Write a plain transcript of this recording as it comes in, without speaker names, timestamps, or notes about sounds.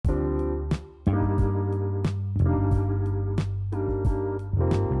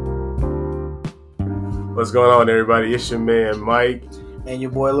What's going on, everybody? It's your man, Mike. And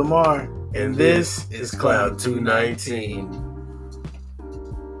your boy, Lamar. And this is Cloud 219.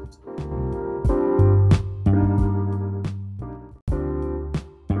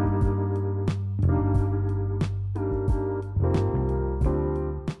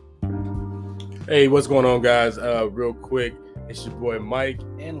 Hey, what's going on, guys? Real quick, it's your boy, Mike.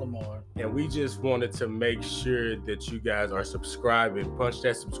 And Lamar. And we just wanted to make sure that you guys are subscribing. Punch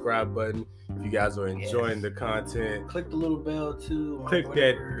that subscribe button if you guys are enjoying the content. Click the little bell, too. Click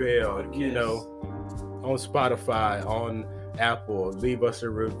that bell, on Spotify, on Apple. Leave us a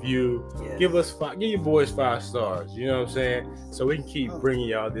review. Yes. Give your boys 5 stars. You know what I'm saying? So we can keep bringing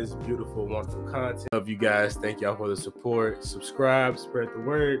y'all this beautiful, wonderful content. Love you guys. Thank y'all for the support. Subscribe, spread the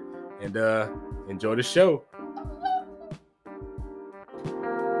word, and enjoy the show.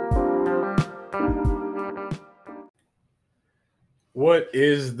 What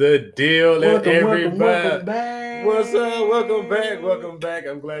is the deal, everybody? Welcome back. What's up? Welcome back.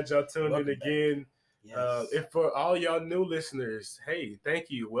 I'm glad y'all tuned in again. Yes. If for all y'all new listeners, hey, thank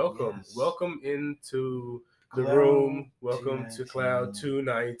you. Welcome. Yes. Welcome into the Cloud room. Welcome 219. to Cloud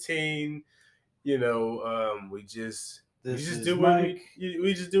 219. You know, we just do what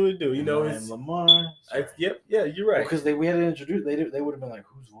we just do what we do. You know, it's Lamar. Yeah, you're right. Because we had to introduce. They would have been like,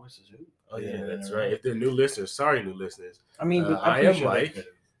 "Whose voice is who?" Oh yeah, that's right. If they're new listeners, sorry, new listeners. I mean, but I am Mike,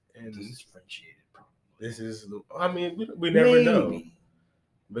 and differentiated. this is. I mean, we never Maybe. know.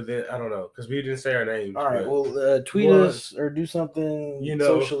 But then I don't know because we didn't say our names. All right. Well, tweet us or do something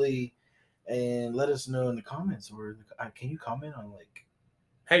socially, and let us know in the comments. Or can you comment on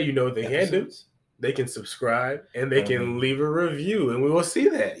Hey, you know what they can do? They can subscribe and they can leave a review, and we will see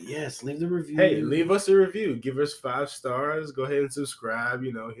that. Yes, leave the review. Hey, leave us a review. Give us 5 stars. Go ahead and subscribe.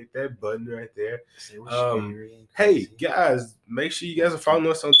 You know, hit that button right there. Hey, guys, make sure you guys are following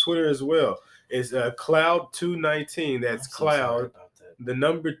us on Twitter as well. It's Cloud 219. That's Cloud, the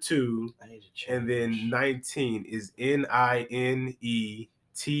number 2, and then 19 is NINETEEN.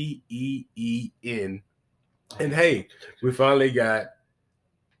 And hey, we finally got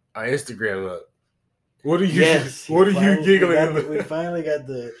our Instagram up. What are you giggling about? We finally got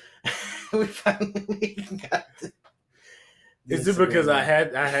the. Is it because I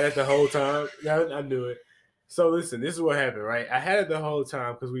had it the whole time? I knew it. So listen, this is what happened, right? I had it the whole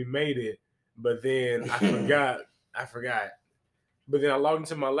time because we made it, but then I forgot. But then I logged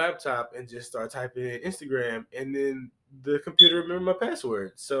into my laptop and just started typing in Instagram, and then the computer remembered my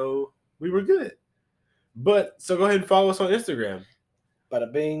password, so we were good. But so go ahead and follow us on Instagram.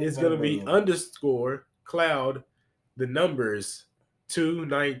 Bada bing. It's gonna be _ Cloud, the numbers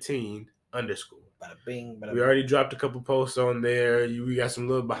 219 _. Bada bing, bada we already dropped a couple posts on there. We got some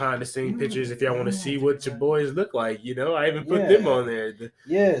little behind the scenes pictures if y'all want to see what your boys look like. You know, I even put them on there.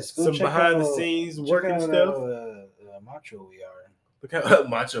 Some behind the scenes working stuff. Macho we are. Look how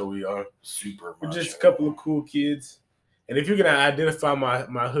macho we are. Super macho. We're just a couple of cool kids. And if you can identify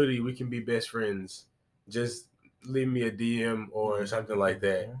my hoodie, we can be best friends. Just leave me a DM or something like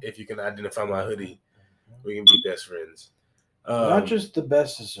that. If you can identify my hoodie, we can be best friends. Not just the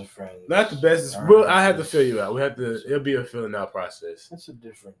bestest of friends. Not the bestest. Well, I have to fill you out. It'll be a filling out process. That's a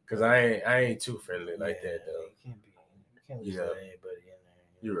different. Because I ain't too friendly like that though. You can't let anybody in there.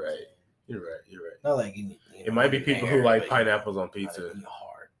 You're right. Not like it might be people who like pineapples on pizza.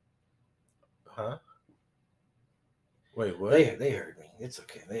 Hard. Huh? Wait, what? They heard me. It's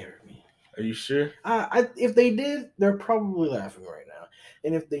okay. They heard me. Are you sure? If they did, they're probably laughing right now.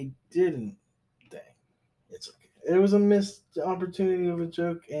 And if they didn't, dang, it's okay. It was a missed opportunity of a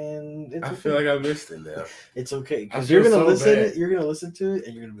joke, and it's. I feel like I missed it now. It's okay because you're gonna listen. You're gonna listen to it,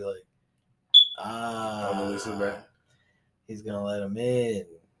 and you're gonna be like, I'm gonna listen back. He's gonna let him in.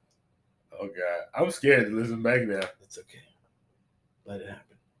 Oh God, I'm scared to listen back now. It's okay. Let it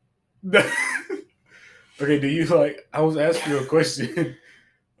happen. Okay, do you like? I was asking you a question.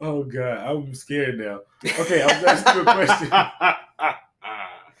 Oh God, I'm scared now. Okay, I was asking you a question.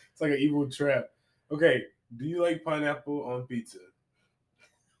 It's like an evil trap. Okay, do you like pineapple on pizza?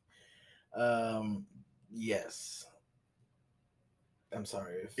 Yes. I'm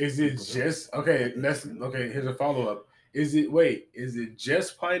sorry. Is it just okay? Here's a follow up. Is it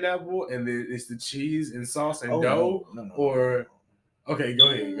just pineapple and then it's the cheese and sauce and dough? No. Or okay,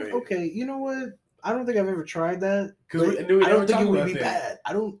 go ahead. Okay, you know what? I don't think I've ever tried that. Because I don't think it would be bad.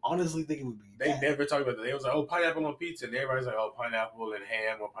 I don't honestly think it would be bad. They never talked about that. They was like, pineapple on pizza. And everybody's like, pineapple and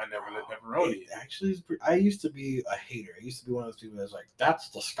ham or pineapple and pepperoni. I used to be a hater. I used to be one of those people that's like, that's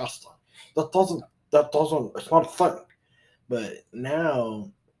disgusting. That doesn't, it's not a thing. But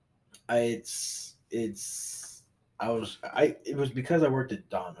now, it was because I worked at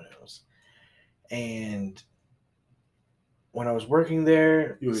Domino's. And when I was working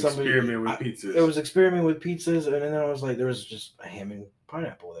there, you was experimenting with pizzas. It was experimenting with pizzas, and then I was like, there was just a ham and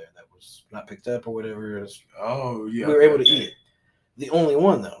pineapple there that was not picked up or whatever. It was, yeah, we were able to eat it. The only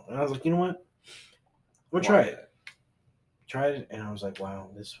one though, and I was like, you know what? I'm gonna try it. Tried it, and I was like, wow,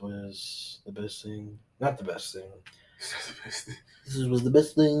 this was the best thing. Not the best thing. This was the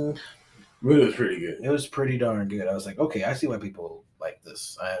best thing. But it was pretty good. It was pretty darn good. I was like, okay, I see why people like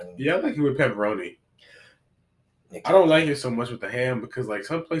this. Yeah, I like it with pepperoni. I don't like it so much with the ham because like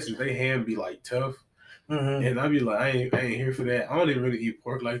some places they ham be like tough, and I be like I ain't here for that. I don't even really eat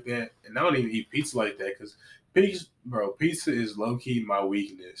pork like that, and I don't even eat pizza like that because pizza is low key my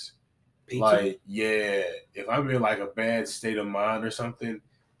weakness. Pizza? Like if I'm in like a bad state of mind or something,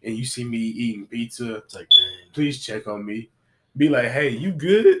 and you see me eating pizza, it's like please check on me. Be like, hey, you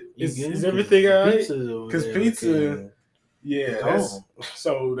good? Is everything all right? Because pizza,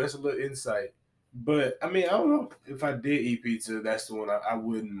 so that's a little insight. But I mean, I don't know if I did eat pizza. That's the one I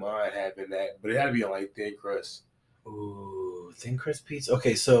wouldn't mind having that, but it had to be on like thin crust. Ooh, thin crust pizza.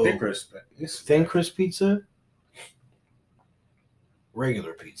 Okay, so thin crust pizza,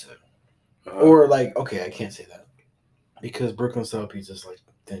 regular pizza, or like I can't say that because Brooklyn style pizza is like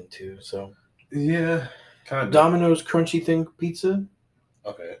thin too. So yeah, kind of. Domino's crunchy thin pizza.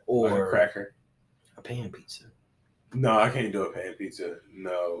 Okay, or like a cracker, a pan pizza. No, I can't do a pan pizza.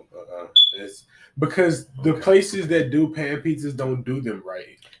 No, it's because the places that do pan pizzas don't do them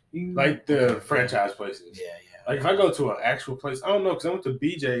right. Like the franchise places. Yeah. Like if I go to an actual place, I don't know because I went to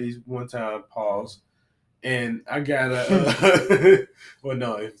BJ's one time. Pause, and I got a. Well,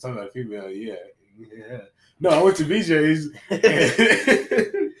 no, if it's talking about a female, yeah. No, I went to BJ's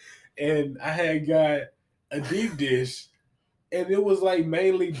and I had got a deep dish, and it was like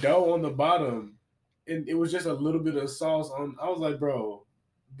mainly dough on the bottom. And it was just a little bit of sauce on. I was like, bro,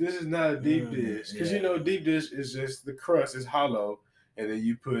 this is not a deep dish. Because, deep dish is just the crust is hollow. And then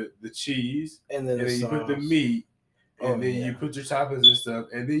you put the cheese. And then you put the meat. And then you put your toppings and stuff.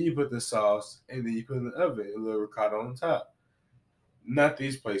 And then you put the sauce. And then you put it in the oven. A little ricotta on top. Not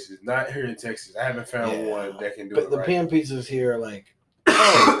these places. Not here in Texas. I haven't found one that can do it right. But the pan pizzas here are like,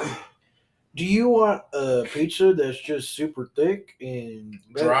 do you want a pizza that's just super thick and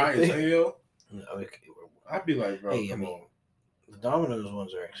dry as hell? No, I'd be like, bro, come on. The Domino's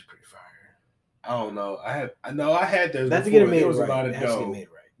ones are actually pretty fire. I don't know. I had those. That's to get it made right. It was right. a lot of dough.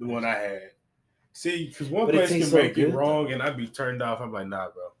 The one I had. See, because one place can make it wrong, and I'd be turned off. I'm like, nah,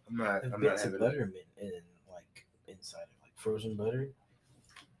 bro. I'm not having butter in like inside of like frozen butter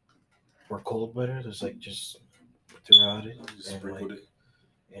or cold butter. There's like just throughout it, just sprinkled it.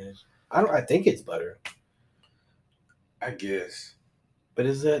 And I think it's butter. I guess. But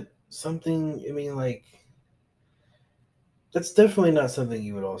is that something? I mean, like, that's definitely not something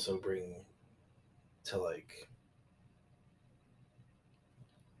you would also bring to like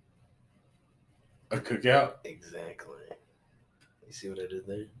a cookout. Exactly. You see what I did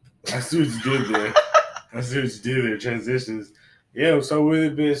there? I see what you did there. Transitions. Yeah. So with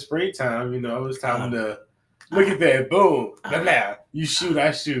it being springtime, it was time to look at that. Boom. Blah, blah. You shoot,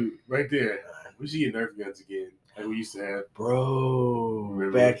 I shoot. Right there. We should get Nerf guns again. Like we used to have. Bro.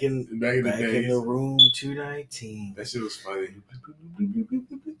 Remember? Back in the days. In the room 219. That shit was funny.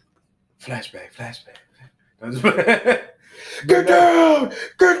 Flashback. Get down!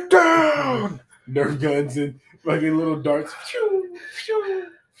 Get down! Nerf guns and fucking little darts.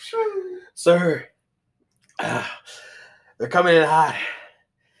 Sir. They're coming in hot.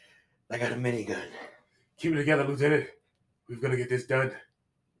 I got a minigun. Keep it together, Lieutenant. We're gonna get this done.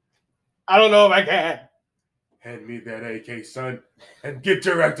 I don't know if I can. Hand me that AK, son, and get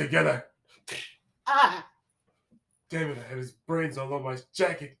your act together. Damn it, I had his brains all on my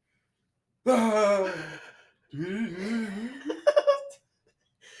jacket. And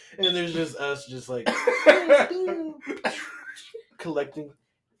there's just us just like collecting.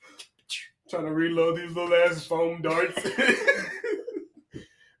 Trying to reload these little ass foam darts.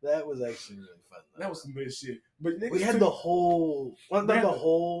 That was actually really fun. That was some good shit. But we had the whole, not the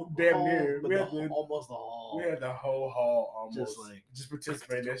whole, damn near, but almost the hall. We had the whole hall almost. Just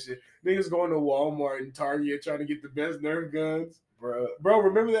participate in that shit. Niggas going to Walmart and Target trying to get the best Nerf guns. Bro,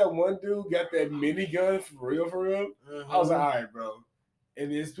 remember that one dude got that mini gun for real? I was like, all right, bro.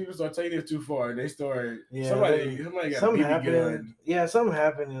 And then people start taking it too far, and they started. Yeah, somebody got a BB gun. Yeah, something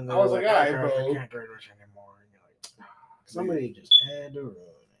happened, and I was like, all right, bro. I can't do this anymore. And you're like, somebody just had to run.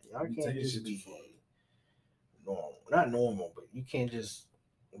 Y'all can't just be normal. Not normal, but you can't just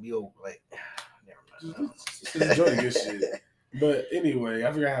be like. Never mind. Just enjoy the good shit. But anyway,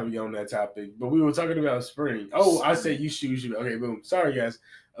 I forgot how we got on that topic. But we were talking about spring. Oh, I said you shoot. Okay, boom. Sorry, guys.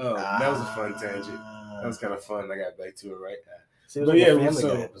 That was a fun tangent. That was kind of fun. I got back to it right now. See, it was like a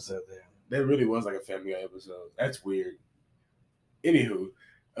Family Guy episode there. That really was like a Family Guy episode. That's weird. Anywho,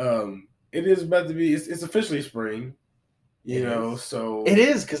 it is about to be. It's officially spring. You know, so it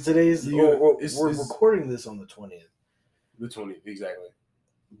is because today's we're recording this on the 20th. The 20th, exactly.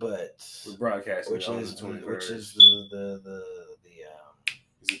 But we're broadcasting which is the 21st. Which is the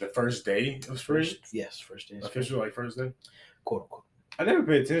is it the first day of spring? Yes, first day. Official, like first day? Quote unquote. I never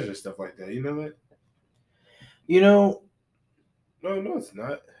pay attention to stuff like that. You know that? You know. No, it's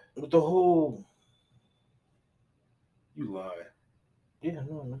not. With the whole. You lie. Yeah,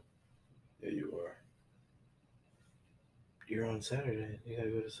 no. Yeah, you are. You're on Saturday. You gotta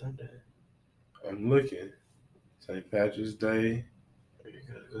go to Sunday. I'm looking. St. Patrick's Day. You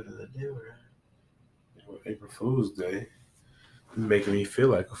gotta go to the deal, right? April Fool's Day. You're making me feel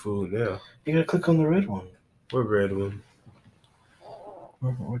like a fool now. You gotta click on the red one. What red one?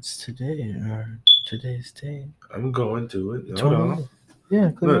 What's today? Or today's day? I'm going to it. Hold on.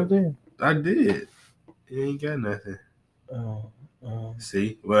 Yeah, click right there. I did. You ain't got nothing.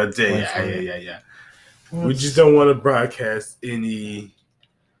 See? Well, yeah. We just don't want to broadcast any.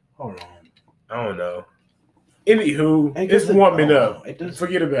 Hold on. I don't know. Anywho, it's warming up.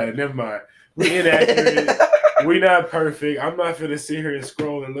 Forget about it. Never mind. We inaccurate. We not perfect. I'm not finna sit here and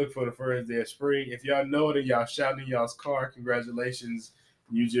scroll and look for the first day of spring. If y'all know it and y'all shouting in y'all's car, congratulations.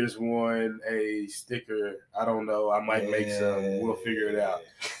 You just won a sticker. I don't know. I might make some. We'll figure it out.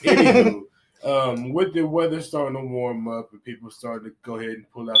 Anywho, with the weather starting to warm up and people starting to go ahead and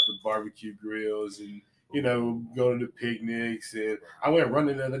pull out the barbecue grills and, you know, go to the picnics. And I went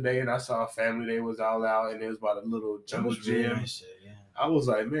running the other day and I saw a family. They was all out and it was about a little jungle gym. Really nice, yeah. I was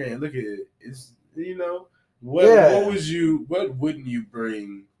like, man, look at it. It's, you know, what wouldn't you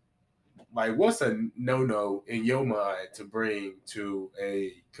bring? Like, what's a no-no in your mind to bring to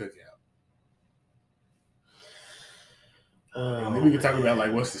a cookout? And then we can talk about,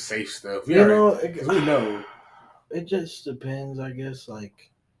 like, what's the safe stuff. We know. It just depends, I guess.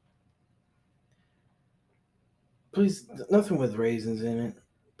 Like, please, nothing with raisins in it.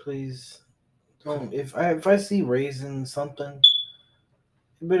 Please don't. If I see raisins something,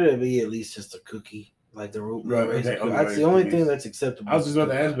 it better be at least just a cookie. Like the raisin. Okay. That's the only thing that's acceptable. I was just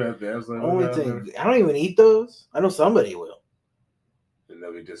about to ask about that. I was like, only thing. I don't even eat those. I know somebody will. And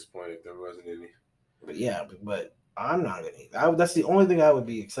they'll be disappointed if there wasn't any. But yeah, but I'm not gonna eat. That's the only thing I would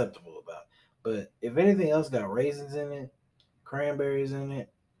be acceptable about. But if anything else got raisins in it, cranberries in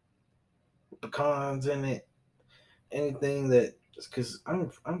it, pecans in it, anything that, because I'm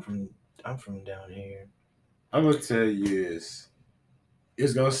from down here. I'm gonna tell you this.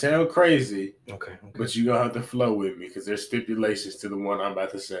 It's gonna sound crazy, okay. But you're gonna have to flow with me because there's stipulations to the one I'm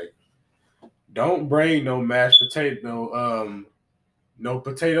about to say. Don't bring no mashed potato, no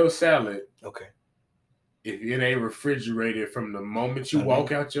potato salad. Okay. If it ain't refrigerated from the moment you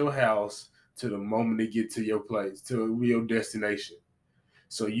walk out your house to the moment it get to your place, to your destination.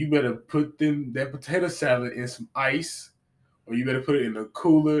 So you better put that potato salad in some ice, or you better put it in a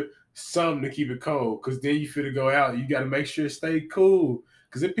cooler, something to keep it cold. Because then you finna go out, you got to make sure it stay cool.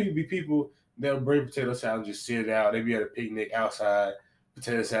 Because there be people that'll bring potato salad and just sit it out. They be at a picnic outside.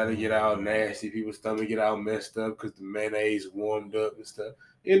 Potato salad get all nasty. People's stomach get all messed up because the mayonnaise warmed up and stuff.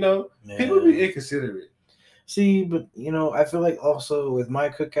 You know, people be inconsiderate. See, but, you know, I feel like also with my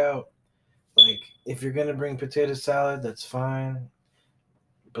cookout, like, if you're going to bring potato salad, that's fine.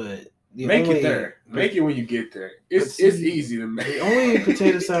 But make it there. Make it when you get there. It's easy to make. The only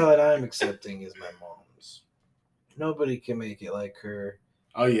potato salad I'm accepting is my mom's. Nobody can make it like her.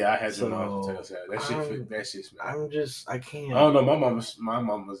 Oh yeah, I had some potato salad. That shit's. I can't. I don't know. My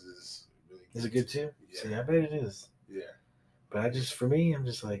mama's is. Really good. Is it good too? Yeah. See, I bet it is. Yeah. But for me, I'm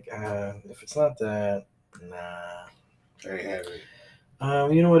just like, if it's not that, nah. I ain't have it.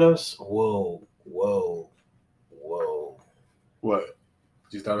 You know what else? Whoa. What?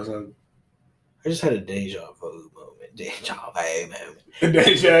 You thought of something? I just had a deja vu moment. Deja vu moment.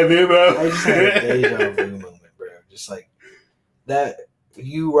 I just had a deja vu moment, bro. Just like that,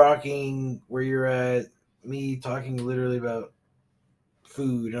 you rocking where you're at, me talking literally about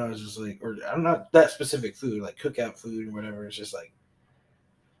food, and I was just like, or I'm not that specific food, like cookout food or whatever. It's just like,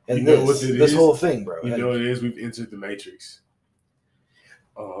 and you know this whole thing, bro. You know what it is? We've entered the Matrix.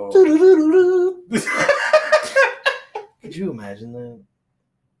 Oh. Could you imagine that?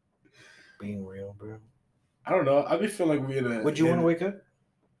 Being real, bro. I don't know. I be feeling like we're in a. Would you want to wake up?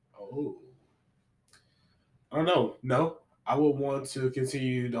 Oh. I don't know. No. I would want to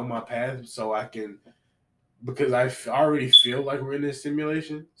continue on my path so I can because I already feel like we're in this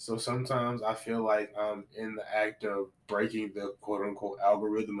simulation. So sometimes I feel like I'm in the act of breaking the quote unquote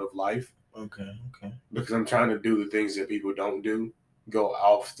algorithm of life. Okay. Because I'm trying to do the things that people don't do, go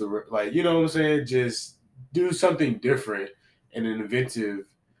off the like, you know what I'm saying? Just do something different and inventive,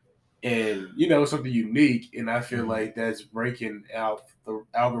 and something unique. And I feel like that's breaking out the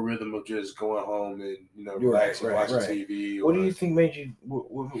algorithm of just going home and relaxing, watching TV. What do you think made you?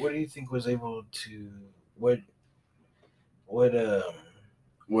 What do you think was able to? What what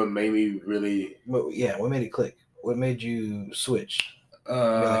made me really? What made it click? What made you switch? Be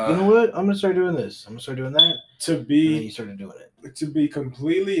like, you know what? I'm gonna start doing this. I'm gonna start doing that. To And then you started doing it. To be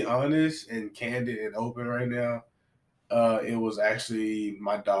completely honest and candid and open right now, it was actually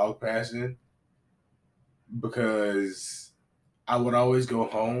my dog passing, because I would always go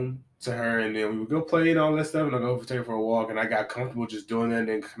home to her and then we would go play and all that stuff, and I'd go take her for a walk, and I got comfortable just doing that and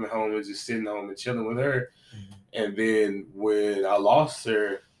then coming home and just sitting home and chilling with her. Mm-hmm. And then when I lost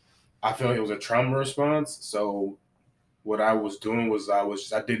her, I felt like it was a trauma response. So what I was doing was I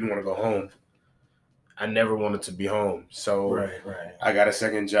didn't want to go home. I never wanted to be home. So I got a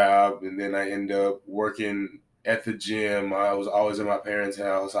second job, and then I ended up working at the gym. I was always in my parents'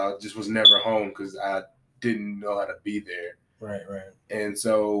 house. I just was never home because I didn't know how to be there. Right. And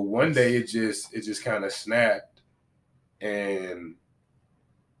so one day it just kind of snapped, and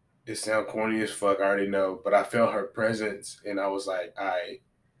it sounds corny as fuck, I already know, but I felt her presence, and I was like, all right.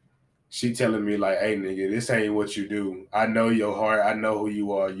 She telling me like, hey nigga, this ain't what you do. I know your heart. I know who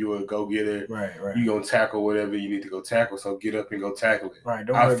you are. You a go-getter. Right. You gonna tackle whatever you need to go tackle. So get up and go tackle it.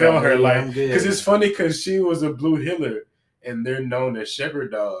 Right. I felt her like, because it's funny because she was a blue heeler, and they're known as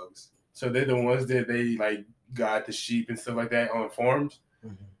shepherd dogs. So they're the ones that they like guide the sheep and stuff like that on farms.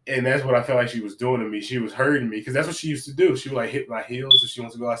 Mm-hmm. And that's what I felt like she was doing to me. She was hurting me because that's what she used to do. She would like hit my heels if she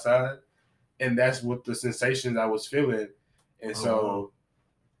wants to go outside, and that's what the sensations I was feeling. And so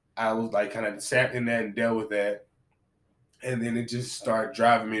I was like kind of sat in that and dealt with that. And then it just started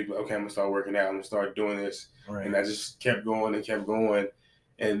driving me. Okay, I'm going to start working out. I'm going to start doing this. Right. And I just kept going and kept going.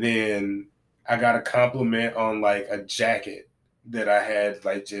 And then I got a compliment on like a jacket that I had,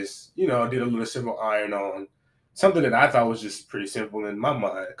 like just, did a little simple iron on. Something that I thought was just pretty simple in my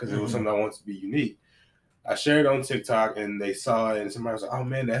mind because it was something I wanted to be unique. I shared it on TikTok and they saw it and somebody was like, oh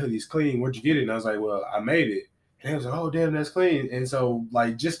man, that hoodie's clean. Where'd you get it? And I was like, well, I made it. And I was like, oh, damn, that's clean. And so,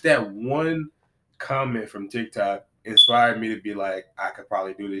 like, just that one comment from TikTok inspired me to be like, I could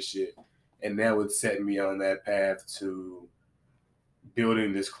probably do this shit. And that would set me on that path to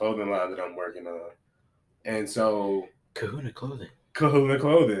building this clothing line that I'm working on. And so... Kahuna Clothing. We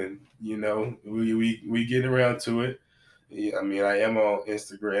get around to it. Yeah, I mean, I am on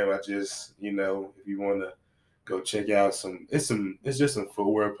Instagram. I just, if you want to go check out it's just some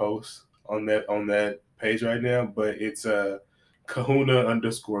footwear posts on that page right now, but it's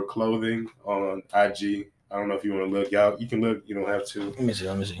Kahuna_clothing on IG. I don't know if you want to look. Y'all, you can look. You don't have to. Let me see.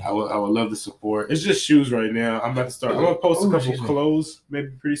 I would love the support. It's just shoes right now. I'm about to start. I'm gonna post a couple clothes maybe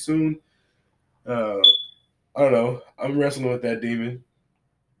pretty soon. I don't know. I'm wrestling with that demon,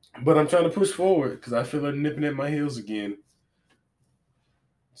 but I'm trying to push forward because I feel like nipping at my heels again.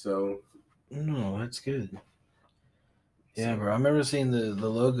 So, no, that's good. Yeah, bro. I remember seeing the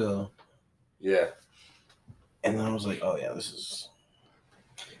logo. Yeah. And then I was like, oh yeah, this is.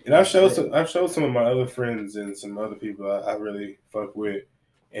 And I've showed some of my other friends and some other people I really fuck with,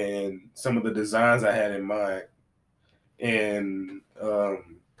 and some of the designs I had in mind, and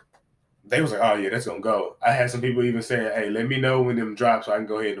they was like, oh yeah, that's gonna go. I had some people even saying, hey, let me know when them drop so I can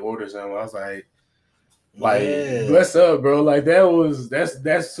go ahead and order some. I was like, bless up, bro. Like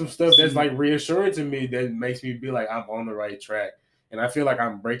that's some stuff that's like reassuring to me that makes me be like I'm on the right track. And I feel like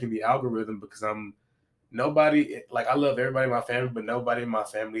I'm breaking the algorithm because I love everybody in my family, but nobody in my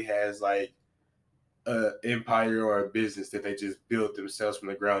family has like an empire or a business that they just built themselves from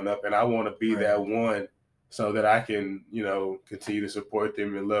the ground up. And I want to be that one so that I can, continue to support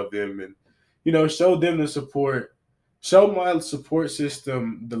them and love them and, show them the support, show my support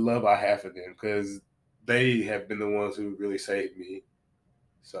system the love I have for them because they have been the ones who really saved me.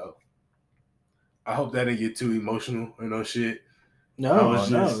 So I hope that didn't get too emotional or no shit. No, I was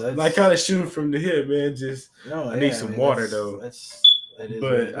just like kind of shooting from the hip, man. I need some water though.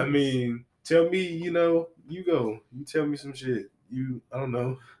 But I mean, tell me, you go. You tell me some shit. I don't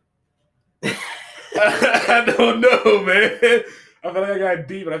know. I don't know, man. I feel like I got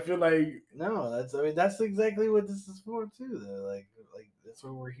deep, but I feel like that's exactly what this is for too. Though, like that's why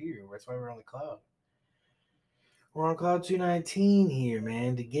we're here. That's why we're on the cloud. We're on cloud 219 here,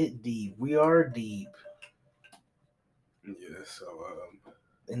 man. To get deep, we are deep. Yeah. So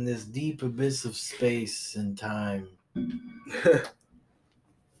in this deep abyss of space and time. Yeah,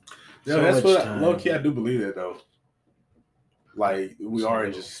 so that's what low key I do believe that though. Like we are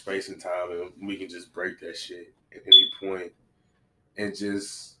in just space and time, and we can just break that shit at any point, and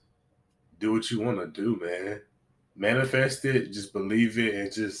just do what you want to do, man. Manifest it, just believe it,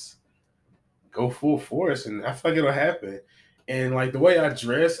 and just go full force. And I feel like it'll happen. And like the way I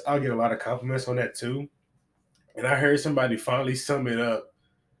dress, I'll get a lot of compliments on that too. And I heard somebody finally sum it up,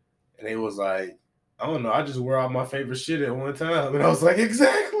 and it was like, I don't know, I just wear all my favorite shit at one time, and I was like,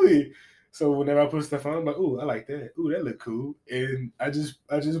 exactly. So whenever I put stuff on, I'm like, ooh, I like that. Ooh, that look cool, and I just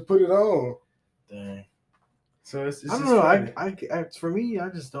put it on. Dang. So it's I don't know. I for me, I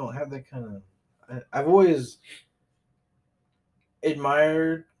just don't have that kind of. I've always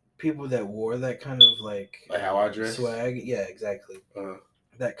admired people that wore that kind of like how I dress, swag. Yeah, exactly.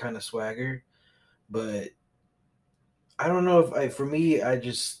 That kind of swagger, but I don't know if for me, I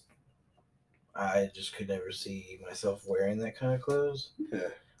just could never see myself wearing that kind of clothes. Yeah.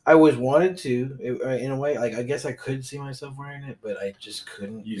 I always wanted to, in a way. Like I guess I could see myself wearing it, but I just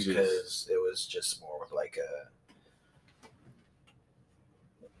couldn't because it was just more like a,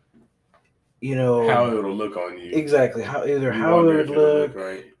 you know, how it'll look on you. Exactly. How it would look,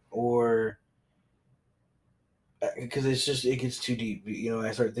 right? Or because it gets too deep. You know,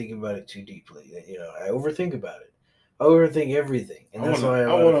 I start thinking about it too deeply. You know, I overthink about it. I overthink everything, and that's why a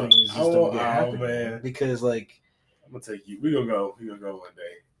lot of things just don't get happen, man. Because like, I'm gonna take you. We gonna go one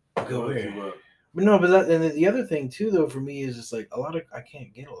day. Go where? But no, but and the other thing too, though, for me is just like I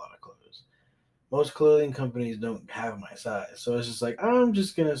can't get a lot of clothes. Most clothing companies don't have my size, so it's just like I'm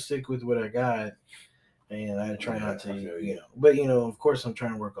just gonna stick with what I got, and I try not to, you know. But you know, of course, I'm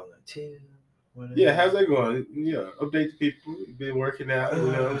trying to work on that too. Whatever. Yeah, how's that going? Yeah, update the people. You've been working out.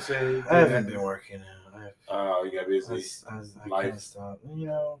 You know what I'm saying? I haven't been working out. Oh, you got busy. I kind of stopped. You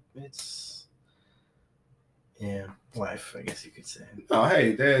know, it's life. I guess you could say. Oh,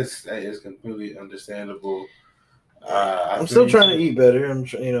 hey, that is completely understandable. I'm still trying to eat better.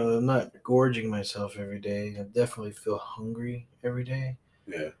 I'm not gorging myself every day. I definitely feel hungry every day.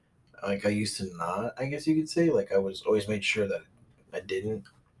 Yeah. Like I used to not. I guess you could say. Like I was always made sure that I didn't.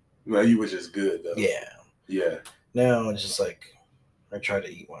 Well, you were just good though. Yeah. Yeah. Now it's just like I try to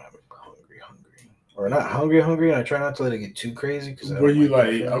eat when I'm hungry, or not hungry, and I try not to let it get too crazy. Because were you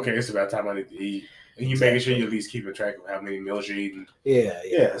like, okay, it's about time I need to eat, and you making sure you at least keeping track of how many meals you're eating? Yeah.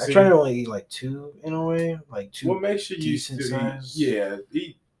 So I try to only eat like 2 in a way, like 2. What makes sure you decent size?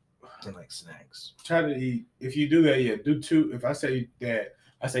 Eat and like snacks. Try to eat. If you do that, do 2. If I say that,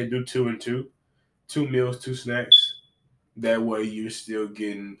 I say do 2 and 2, 2 meals, 2 snacks. That way you're still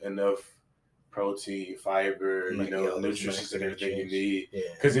getting enough protein, fiber, nutrients and everything you need.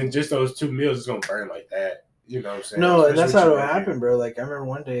 Because in just those 2 meals, it's gonna burn like that. You know what I'm saying? No, and that's how it happened, bro. Like I remember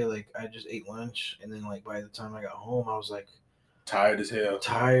one day, like I just ate lunch, and then like by the time I got home, I was like tired as hell.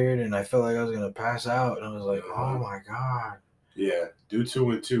 And I felt like I was gonna pass out, and I was like, oh my god. Yeah, do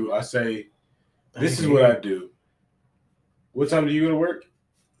 2 and 2. I say, this is what I do. What time do you go to work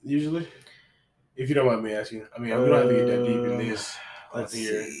usually? If you don't mind me asking. I mean, we don't have to get that deep in this. Let's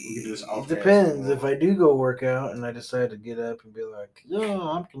here. We can do this off. It depends. If I do go work out and I decide to get up and be like, yeah,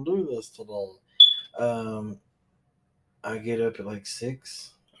 I can do this today. I get up at like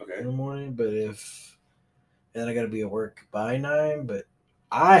 6 in the morning, but then I got to be at work by 9. But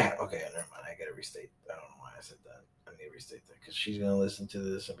never mind. I got to restate. I don't know why I said that. I need to restate that because she's gonna listen to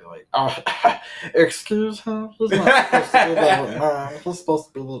this and be like, "Oh, excuse her. It's not supposed to be that 9. It's supposed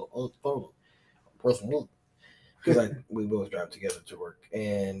to be a little 8:30." Because we both drive together to work,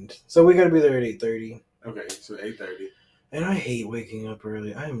 and so we got to be there at 8:30. Okay, so 8:30. And I hate waking up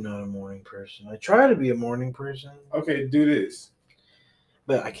early. I am not a morning person. I try to be a morning person. Okay, do this.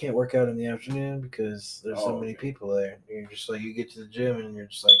 But I can't work out in the afternoon because there's so many people there. You're just like, you get to the gym and you're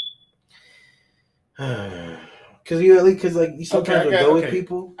just like, because you sometimes will go with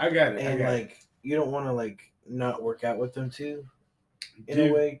people. I got it. And you don't want to not work out with them too. In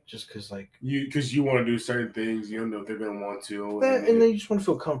a way, just because you want to do certain things, you don't know if they're gonna want to, and then you just want to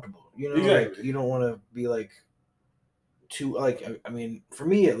feel comfortable. You know, exactly. You don't want to be too I mean, for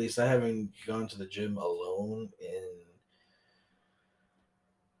me at least, I haven't gone to the gym alone in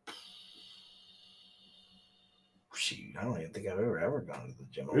I don't even think I've ever gone to the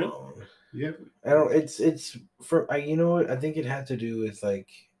gym alone. Yeah, I don't. It's for you know what I think it had to do with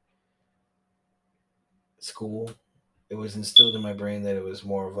school. It was instilled in my brain that it was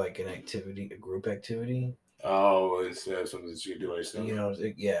more of an activity, a group activity. Oh, instead of something that you do yourself. You know,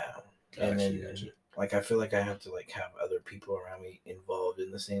 yeah. And then, I feel like I have to have other people around me involved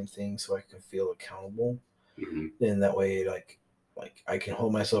in the same thing so I can feel accountable. Mm-hmm. And that way, like I can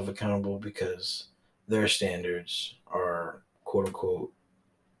hold myself accountable because their standards are quote unquote,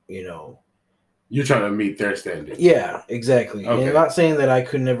 You're trying to meet their standards. Yeah, exactly. Okay. And I'm not saying that I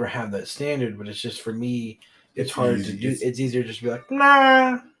could never have that standard, but it's just for me, it's hard easy. To do. It's easier just to be like,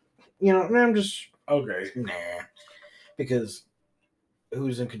 nah, I'm just okay, nah, because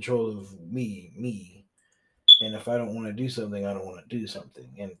who's in control of me? Me. And if I don't want to do something, I don't want to do something.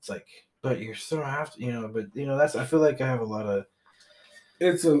 And it's like, but you still have to, but that's. I feel like I have a lot of.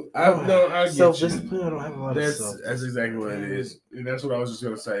 I self-discipline. I don't have a lot of self-discipline. That's exactly what it is, and that's what I was just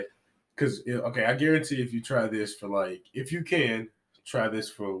gonna say. Because I guarantee if you try this for if you can try this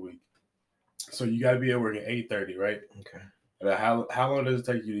for a week, so you got to be at work at 8:30, right? Okay. And how long does it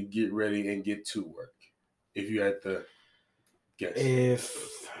take you to get ready and get to work? If you had to guess.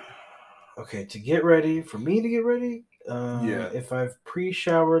 To get ready, for me to get ready, if I've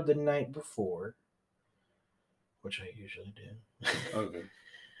pre-showered the night before, which I usually do. Okay.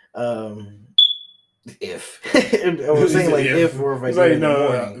 If I was saying if or if I do it in the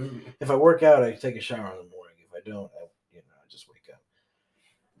morning. If I work out, I take a shower in the morning. If I don't, I just wake up.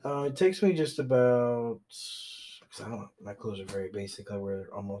 It takes me just about, because my clothes are very basic. I wear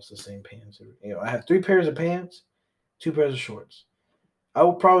almost the same pants. I have 3 pairs of pants, 2 pairs of shorts. I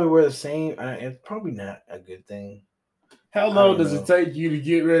will probably wear the same. It's probably not a good thing. How long does it take you to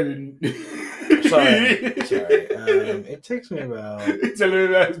get ready? Sorry. It takes me about. Tell me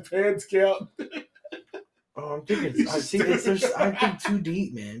about his pants count. Oh, I'm thinking. I think too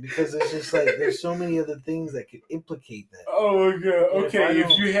deep, man, because it's just like there's so many other things that could implicate that. Oh my god! Okay, if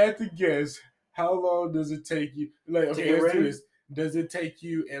you had to guess, how long does it take you? Let's do this. Does it take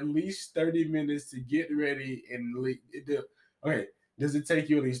you at least 30 minutes to get ready and leave? Okay, does it take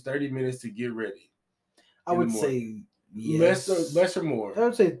you at least 30 minutes to get ready? I would say yes. Less or more. I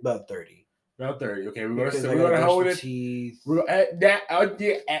would say about 30. About 30. Okay, we're gonna hold it. Teeth.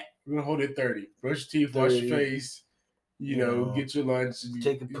 We're gonna hold it 30. Brush your teeth, 30, wash your face. Get your lunch.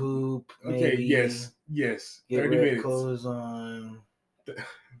 Take a poop. Okay. Maybe. Yes. Get 30 minutes. Clothes on. Okay,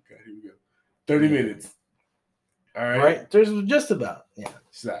 here we go. 30 minutes. All right. Right. There's just about. Yeah.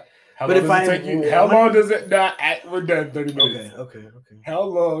 Stop. How long does it? We're done. 30 minutes. Okay. How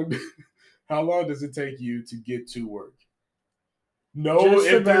long does it take you to get to work?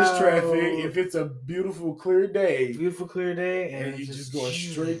 If there's traffic, if it's a beautiful, clear day, and you're just going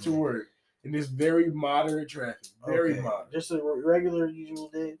straight to work, and it's very moderate traffic, very moderate. Just a regular, usual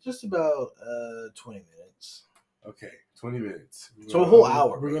day, just about 20 minutes. Okay, 20 minutes. So a whole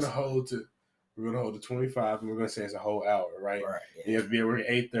hour. We're gonna hold to 25, and we're gonna say it's a whole hour, right? Right. Yeah. And you have to be at work at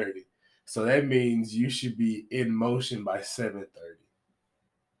 8:30. So that means you should be in motion by 7:30.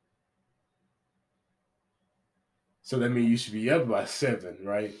 So that means you should be up by 7,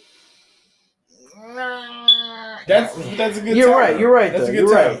 right? That's a good time. You're right. That's a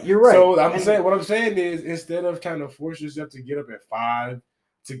good time. You're right. So what I'm saying is, instead of trying to force yourself to get up at 5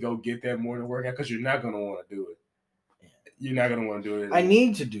 to go get that morning workout, because you're not gonna want to do it. You're not gonna want to do it. I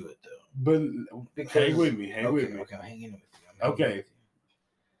need to do it though. But hang with me. Okay, I'm hanging with you. Okay.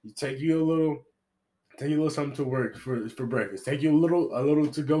 You take you a little something to work for breakfast. Take you a little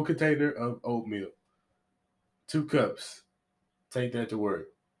to go container of oatmeal. 2 cups. Take that to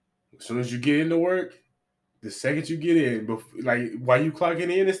work. As soon as you get into work, the second you get in, while you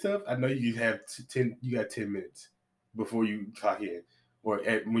clocking in and stuff, I know you have 10. You got 10 minutes before you clock in, or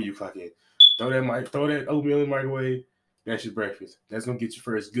when you clock in. Throw that oatmeal in the microwave. That's your breakfast. That's gonna get your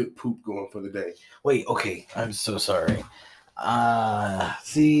first good poop going for the day. Wait, okay. I'm so sorry.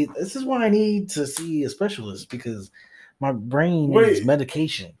 See, this is why I need to see a specialist, because my brain needs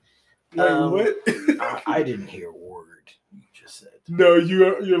medication. What? I didn't hear a word you just said. No,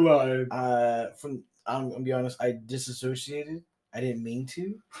 you're lying. I'm gonna be honest. I disassociated. I didn't mean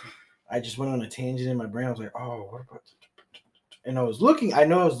to. I just went on a tangent in my brain. I was like, "Oh, what about?" And I was looking. I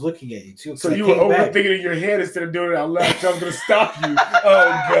know I was looking at you too. So you were overthinking in your head instead of doing it out loud. So I'm gonna stop you.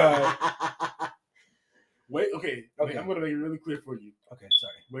 Oh god. Wait. Okay. I'm gonna make it really clear for you. Okay.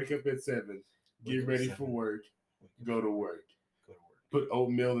 Sorry. Wake up at 7. Get ready for work. Go to work. Put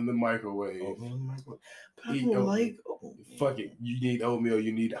oatmeal in the microwave. But I don't like oatmeal. Fuck it. You need oatmeal.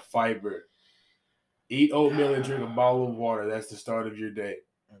 You need a fiber. Eat oatmeal and drink a bottle of water. That's the start of your day.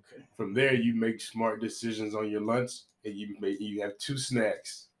 Okay. From there, you make smart decisions on your lunch, and you have 2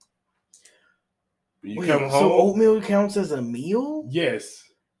 snacks. When you come home. So oatmeal counts as a meal? Yes.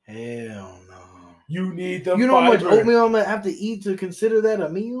 Hell no. You need the fiber. You know how much oatmeal I'm gonna have to eat to consider that a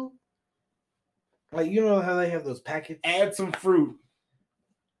meal? Like, you know how they have those packets? Add some fruit.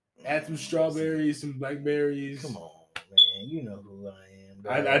 Add some strawberries, some blackberries. Come on, man. You know who I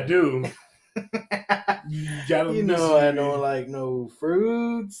am. I do. You know, I don't like no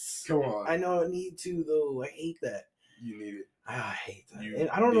fruits. Come on. I know I need to though. I hate that. You need it. I hate that. And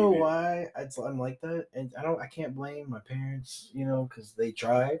I don't know why I'm like that. And I can't blame my parents, you know, because they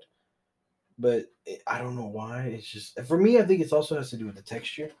tried. But I don't know why. It's just, for me, I think it also has to do with the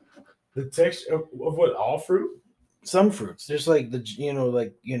texture. The texture of what? All fruit? Some fruits. There's like it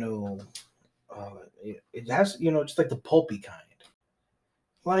has, just like the pulpy kind.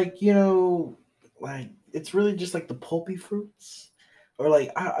 Like, like it's really just like the pulpy fruits. Or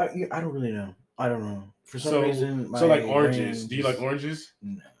like, I don't really know. I don't know. For some reason, so like oranges. Do you like oranges?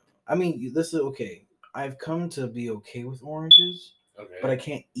 No. I mean, this is okay. I've come to be okay with oranges. Okay. But I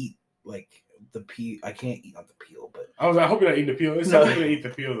can't eat like the peel. I can't eat not the peel, but I hope you're not eating the peel. There's some people that eat the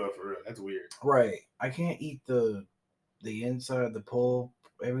peel though, for real. That's weird. Right. I can't eat the inside, the pulp,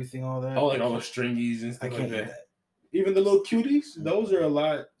 everything, all that. Oh, like all the stringies and stuff. I can't eat that. Even the little cuties, those are a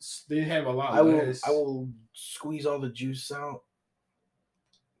lot. They have a lot less. I will squeeze all the juice out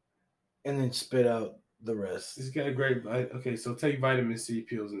and then spit out the rest. It's got a great. Okay, so take vitamin C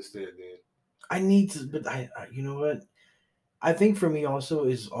pills instead. Then I need to, but I you know what? I think for me also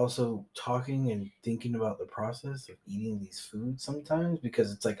is also talking and thinking about the process of eating these foods sometimes,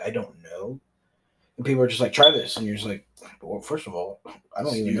 because it's like I don't know. And people are just like, try this. And you're just like, well, first of all, I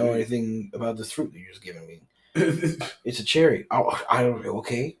don't even know anything about this fruit that you're just giving me. It's a cherry. I don't,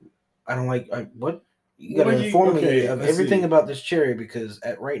 okay. I don't like, what? You got to inform me of everything about this cherry, because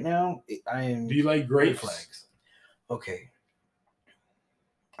right now, I am. Do you like grapes? Flags. Okay.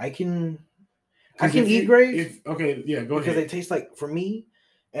 I can eat grapes. Okay, yeah, go ahead. Because they taste like, for me,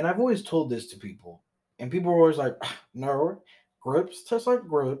 and I've always told this to people, and people are always like, no, grapes taste like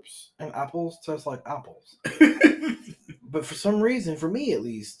grapes, and apples taste like apples. But for some reason, for me at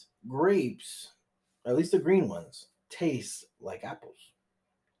least, grapes, at least the green ones, taste like apples.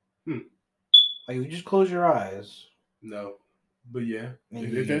 Like if you just close your eyes. No, but yeah,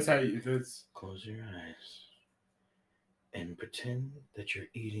 if that's how you, if it's close your eyes and pretend that you're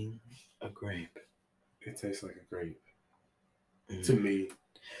eating a grape. It tastes like a grape to me.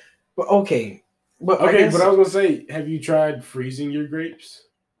 But okay. But I was gonna say, have you tried freezing your grapes?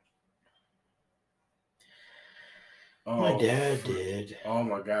 My dad did. Oh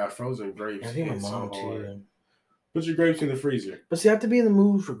my god, frozen grapes! I think my mom too. Put your grapes in the freezer. But see, you have to be in the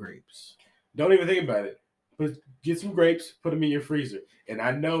mood for grapes. Don't even think about it. Get some grapes, put them in your freezer. And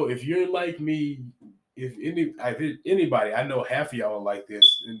I know if you're like me, if anybody, I know half of y'all are like this,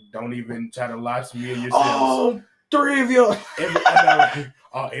 and don't even try to lie to me and yourselves. Oh, 3 of y'all.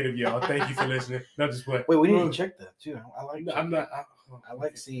 All 8 of y'all. Thank you for listening. Not just play. Wait, we need to check that too. I like. No, I'm not. I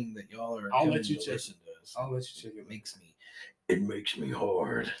like seeing that y'all are. I'll let you check. I'll let you check it. It makes me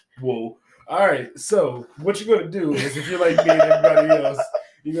hard. Whoa. All right. So what you're gonna do is, if you're like me and everybody else,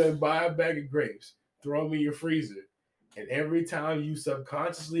 you're gonna buy a bag of grapes, throw them in your freezer, and every time you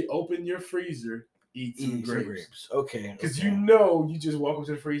subconsciously open your freezer, eat some grapes. Okay. Because you just walk up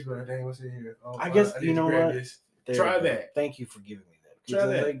to the freezer, but dang, what's in here? Oh, I guess you know what. Try that. Thank you for giving me that. Try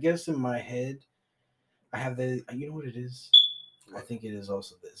that. I guess in my head, I have the. You know what it is? I think it is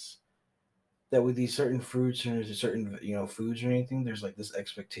also this. That with these certain fruits or certain foods or anything, there's like this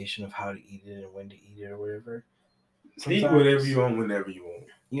expectation of how to eat it and when to eat it or whatever. Sometimes, eat whatever you want whenever you want.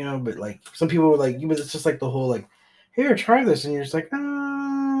 But like some people are like, but it's just like the whole like, here, try this, and you're just like,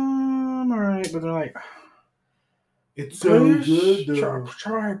 I'm all right, but they're like, it's so good though.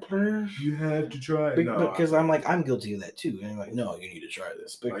 Try, please. You have to try it. Because I'm like, I'm guilty of that too, and I'm like, no, you need to try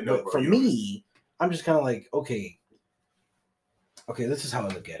this. But for me, I'm just kind of like, okay, this is how I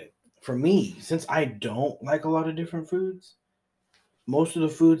look at it. For me, since I don't like a lot of different foods, most of the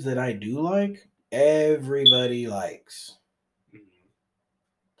foods that I do like, everybody likes.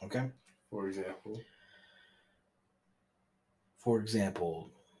 Okay? For example,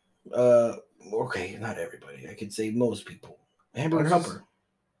 okay, not everybody. I could say most people. Hamburger helper.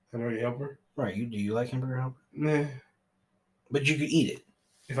 Hamburger helper? Right. Do you like hamburger helper? Nah. But you could eat it.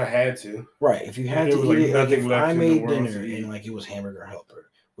 If I had to. Right. If you had to eat it, like if I made dinner and like it was hamburger helper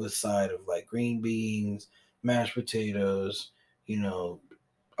with a side of like green beans, mashed potatoes, a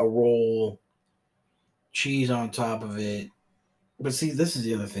roll, cheese on top of it. But see, this is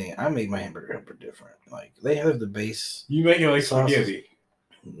the other thing. I make my hamburger helper different. Like they have the base. You make it like spaghetti?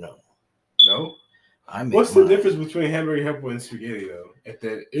 No. No? What's the difference between hamburger helper and spaghetti though?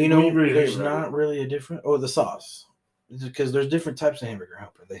 There's not really a difference. Oh, the sauce. Because there's different types of hamburger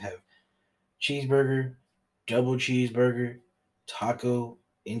helper. They have cheeseburger, double cheeseburger, taco,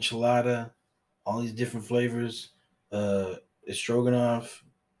 enchilada, all these different flavors. Stroganoff,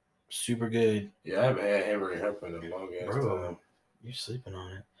 super good. Yeah, I haven't had hamburger helper in a long ass time. You're sleeping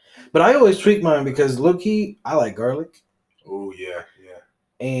on it. But I always tweak mine because low-key, I like garlic. Oh, yeah.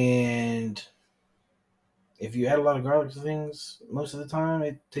 And if you add a lot of garlic to things, most of the time,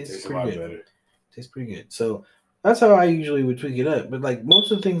 it tastes pretty good. Better. Tastes pretty good. So that's how I usually would tweak it up. But like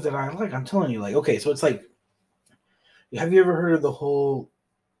most of the things that I like, I'm telling you, like, okay, so it's like, have you ever heard of the whole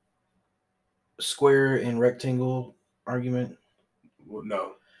square and rectangle argument? Well,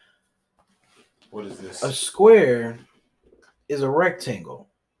 no. What is this? A square is a rectangle.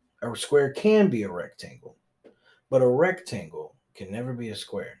 A square can be a rectangle, but a rectangle can never be a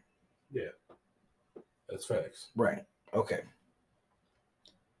square. Yeah. That's facts. Right. Okay.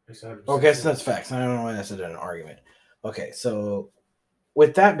 Okay, so that's facts. I don't know why I said an argument. Okay, so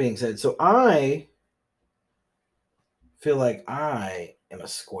with that being said, so I feel like I am a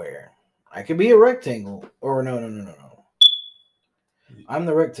square. I could be a rectangle, or no. I'm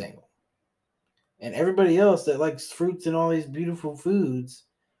the rectangle. And everybody else that likes fruits and all these beautiful foods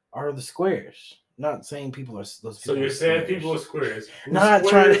are the squares. Not saying people are those. So you're saying people are squares? Not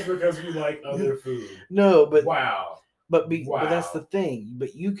squares because we like other food. No, but wow. But that's the thing.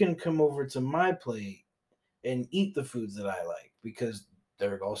 But you can come over to my plate and eat the foods that I like because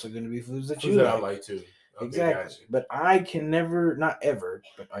there are also going to be foods that you like. I like too. Okay, exactly. gotcha. But I can never, not ever,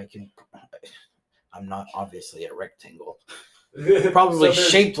 but I can. I'm not obviously a rectangle. Probably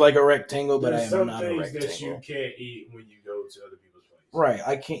shaped like a rectangle, but I am not a rectangle. Some things that you can't eat when you go to other people's places. Right.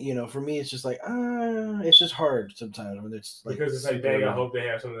 I can't. For me, it's just like it's just hard sometimes when it's like because it's like, dang, I hope they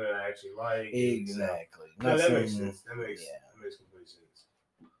have something that I actually like. Exactly. No, that makes sense. That makes complete sense.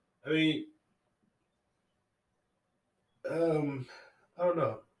 I mean, I don't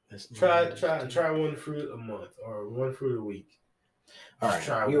know. Try one fruit a month or one fruit a week. All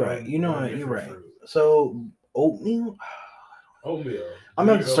right, you're right. You're right. Fruit. So oatmeal. I'm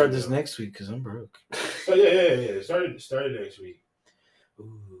gonna have to start this next week because I'm broke. So yeah. Start next week.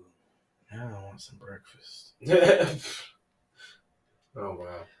 Ooh, now I want some breakfast. Oh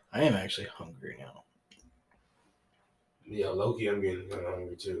wow! I am actually hungry now. Yeah, low-key, I'm getting kind of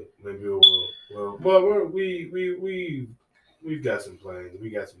hungry too. Maybe we've got some plans. We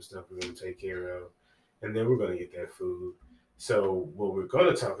got some stuff we're gonna take care of, and then we're gonna get that food. So what we're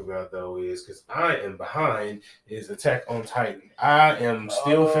gonna talk about though is because I am behind is Attack on Titan. I am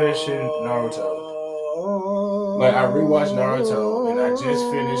still finishing Naruto. Like I rewatched Naruto and I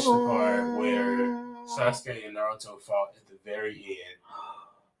just finished the part where Sasuke and Naruto fought at the very end.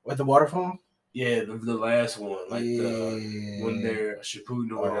 With the waterfall? Yeah, the last one, like when they're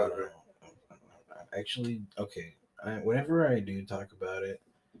Shippuden or whatever. Actually, okay. Whenever I do talk about it,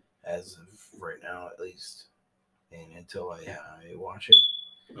 as of right now at least, and until I watch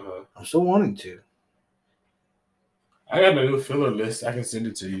it, I'm still wanting to. I got a new filler list. I can send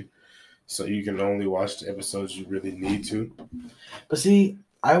it to you, so you can only watch the episodes you really need to. But see,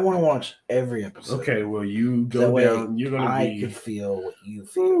 I want to watch every episode. Okay, well you go down. You're gonna I can feel what you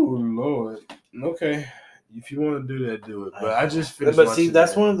feel. Oh Lord. Okay, if you want to do that, do it. But I just finished. But see,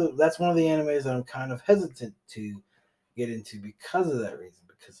 that's one of the animes that I'm kind of hesitant to get into because of that reason.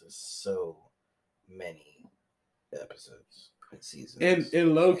 Because there's so many episodes and seasons.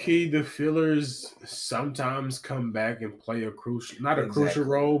 And low key, the fillers sometimes come back and play a crucial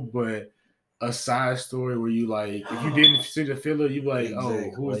role, but a side story where you like, if you didn't see the filler, you be like, oh,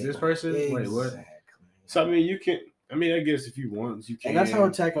 who is this person? Wait, what? So I mean, you can. I mean, I guess if you want, you can. And that's how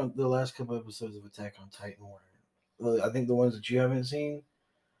the last couple episodes of Attack on Titan were. I think the ones that you haven't seen.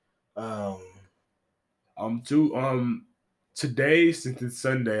 Today, since it's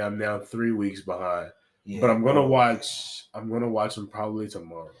Sunday, I'm now 3 weeks behind. Yeah, but I'm gonna watch them probably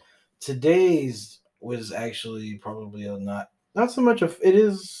tomorrow. Today's was actually probably not so much of it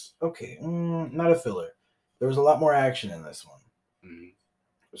is okay, not a filler. There was a lot more action in this one. Mm-hmm.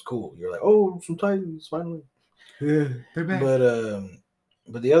 It was cool. You're like, oh, some Titans finally. Yeah, they're back.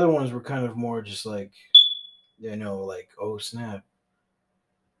 But the other ones were kind of more just like, like, oh snap.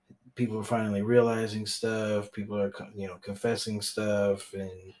 People are finally realizing stuff. People are, confessing stuff,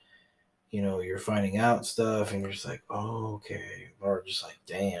 and you're finding out stuff, and you're just like, oh, okay, or just like,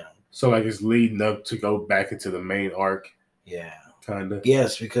 damn. So like it's leading up to go back into the main arc. Yeah, kind of.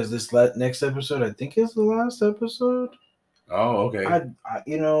 Yes, because this next episode, I think, is the last episode. Oh, okay.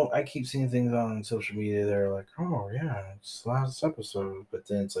 I keep seeing things on social media that are like, oh yeah, it's the last episode, but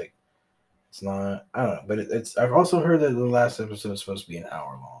then it's like, it's not. I don't know, but it's. I've also heard that the last episode is supposed to be an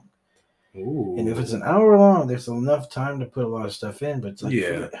hour long. Ooh. And if it's an hour long, there's enough time to put a lot of stuff in. But it's like,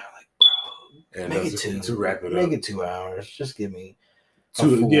 bro, make it to wrap it up. Make it 2 hours. Just give me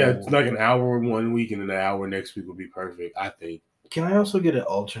 2. Yeah, it's like an hour one week and then an hour next week would be perfect, I think. Can I also get an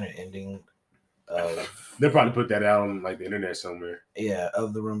alternate ending of They'll probably put that out on like the internet somewhere. Yeah,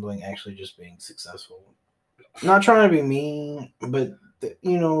 of the rumbling actually just being successful. Not trying to be mean, but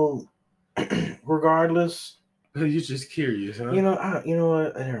regardless, You're just curious, huh? you know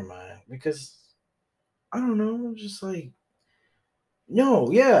what? Never mind, because I don't know, just like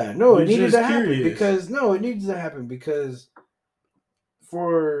no, yeah, no, You're it needed just to happen curious. because no, it needs to happen because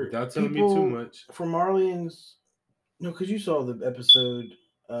for Without telling people, me too much. for Marlians, no, because you saw the episode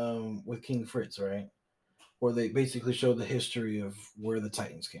with King Fritz, right? Where they basically showed the history of where the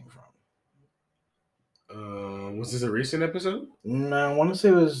Titans came from. Was this a recent episode? No, I want to say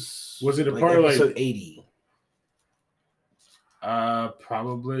it was. Was it a like part of episode like 80?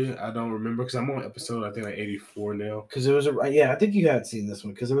 Probably. I don't remember because I'm on episode I think like 84 now. Because it was I think you had seen this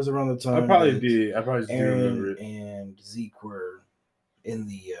one because it was around the time I probably did. I probably Aaron do remember it. and Zeke were in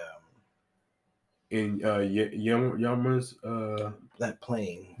the Yama's that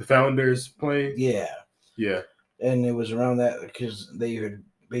plane, the founders plane. yeah, Yeah. And it was around that because they had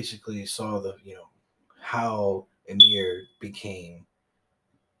basically saw the how Amir became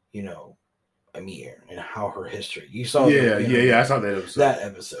Amir and how her history. You saw yeah. I saw that episode. That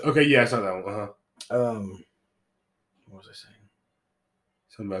episode. Okay, yeah, I saw that one. What was I saying?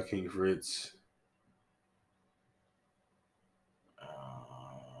 Something about King Fritz.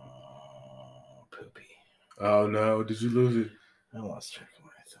 Poopy. Oh no! Did you lose it? I lost track of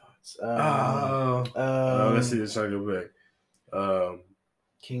my thoughts. Let's see. Let's try to go back.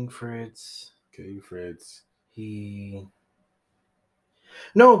 King Fritz.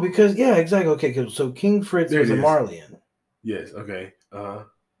 No, because exactly. Okay, so King Fritz was a Marlian. Yes. Okay.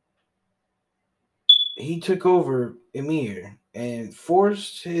 He took over Emir and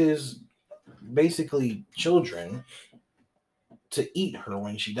forced his basically children to eat her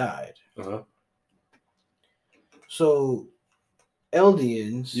when she died. So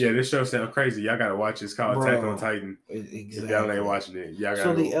Eldians. Yeah, this show sounds crazy. Y'all gotta watch it. It's called Attack on Titan. Exactly. If y'all ain't watching it, y'all gotta.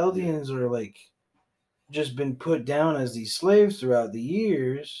 So the Eldians are like just been put down as these slaves throughout the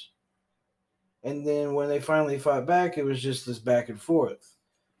years, and then when they finally fought back, it was just this back and forth.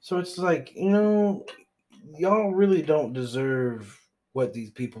 So it's like y'all really don't deserve what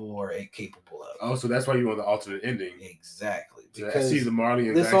these people are capable of. Oh, so that's why you want the alternate ending. Exactly. Because I see the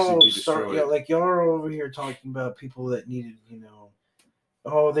Marlians this actually all be destroyed. like y'all are over here talking about people that needed, they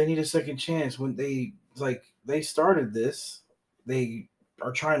need a second chance when they started this. They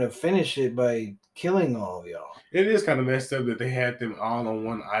are trying to finish it by killing all of y'all. It is kind of messed up that they had them all on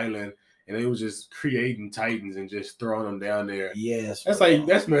one island and they was just creating Titans and just throwing them down there. Yes.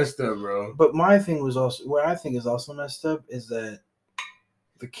 That's messed up, bro. But my thing was also, what I think is also messed up is that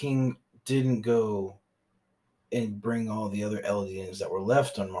the king didn't go and bring all the other Eldians that were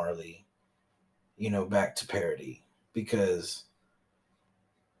left on Marley, back to parity, because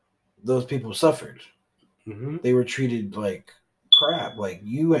those people suffered. Mm-hmm. They were treated like crap. Like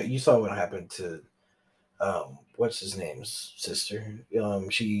you saw what happened to what's his name's sister.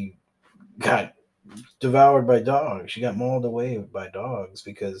 She got devoured by dogs. She got mauled away by dogs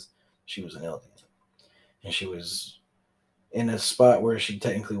because she was an Eldian, and she was in a spot where she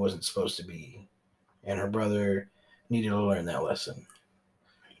technically wasn't supposed to be, and her brother needed to learn that lesson.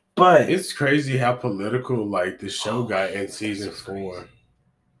 But it's crazy how political like the show got in season 4. Crazy.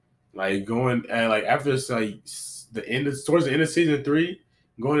 Like going like after towards the end of season 3,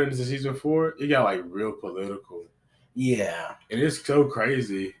 going into season 4, it got like real political. Yeah, and it's so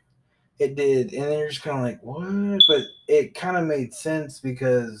crazy. It did, and then you're just kind of like, what? But it kind of made sense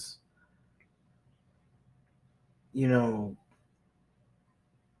because, I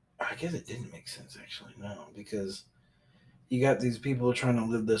guess it didn't make sense actually. No, because you got these people trying to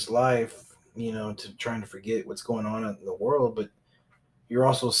live this life, trying to forget what's going on in the world, but you're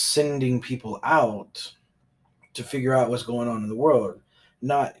also sending people out to figure out what's going on in the world,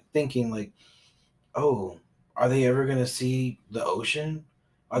 not thinking like, oh, are they ever going to see the ocean?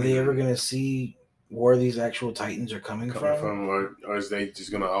 Are they ever going to see where these actual Titans are coming from? Or is they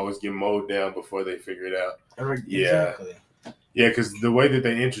just going to always get mowed down before they figure it out? Exactly. Yeah, because the way that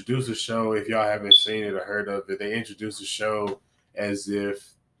they introduce the show, if y'all haven't seen it or heard of it, they introduce the show as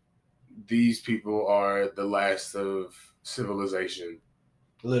if these people are the last of civilization.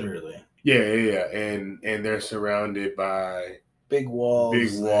 Literally. Yeah. And they're surrounded by big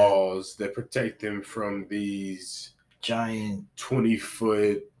walls that protect them from these giant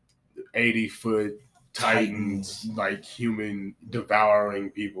 20-foot, 80-foot Titans, like human devouring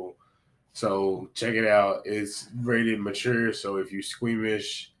people. So check it out. It's rated mature. So if you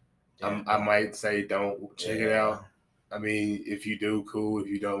squeamish, I might say don't check it out. I mean, if you do, cool. If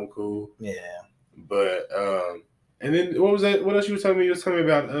you don't, cool. Yeah. But and then what was that? What else you were telling me? You were telling me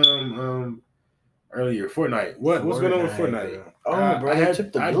about earlier. Fortnite. What's going on with Fortnite? Bro, they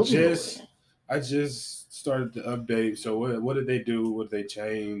took the building away. I just started the update. So what did they do? What did they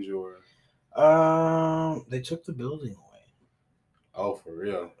change or? They took the building away. Oh, for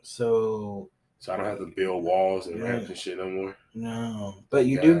real? So I don't have to build walls and ramps and shit no more? No. But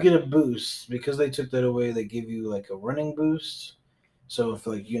you do get a boost. Because they took that away, they give you like a running boost. So if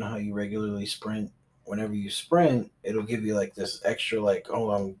like, you know how you regularly sprint, whenever you sprint, it'll give you like this extra like,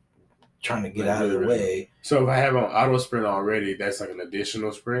 oh, I'm trying to get out of the way. So if I have an auto sprint already, that's like an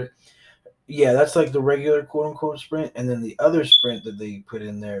additional sprint? Yeah, that's like the regular quote unquote sprint. And then the other sprint that they put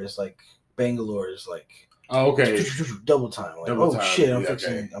in there is like Bangalore is like double time. Like, double time. Shit,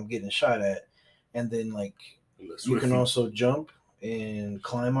 I'm getting shot at. And then like you can also jump and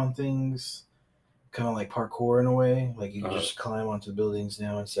climb on things, kind of like parkour in a way. Like you can just climb onto buildings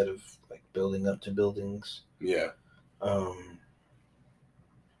now instead of like building up to buildings. Yeah. What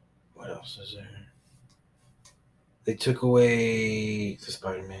else is there? They took away the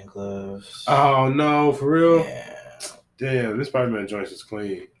Spider-Man gloves. Oh no, for real? Yeah. Damn, this Spider-Man joint is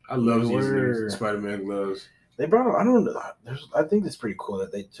clean. I love using Spider-Man gloves. They brought. I don't know. I think it's pretty cool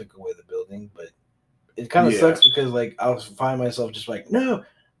that they took away the building, but it kind of sucks because like I'll find myself just like no.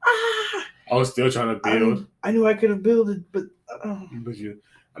 I was still trying to build. I knew I could have builded, but.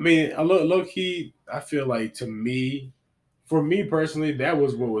 I mean, low key. I feel like for me personally, that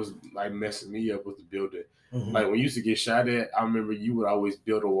was what was like messing me up with the building. Mm-hmm. Like when you used to get shot at, I remember you would always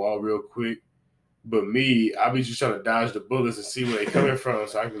build a wall real quick. But me, I be just trying to dodge the bullets and see where they coming from,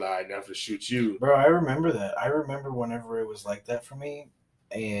 so I can be like, all right, now to shoot you. Bro, I remember that. I remember whenever it was like that for me,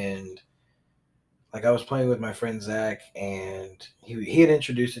 and like I was playing with my friend Zach, and he had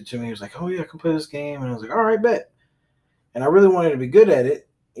introduced it to me. He was like, "Oh yeah, I can play this game," and I was like, "All right, bet." And I really wanted to be good at it,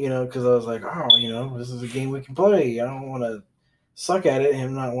 because I was like, "Oh, this is a game we can play. I don't want to suck at it and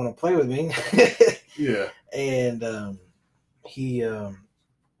him not want to play with me." Yeah. And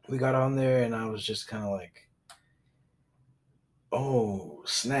we got on there, and I was just kind of like, "Oh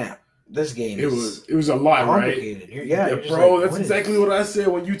snap! This game it was a lot, complicated." Right? Yeah, bro, like, that's exactly what I said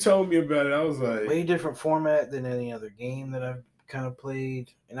when you told me about it. I was like, way different format than any other game that I've kind of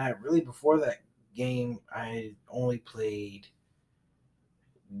played, and I really before that game I only played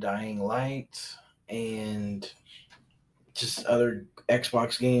Dying Light and just other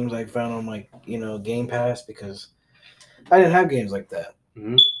Xbox games I found on like Game Pass because I didn't have games like that.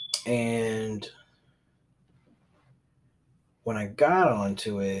 Mm-hmm. And when I got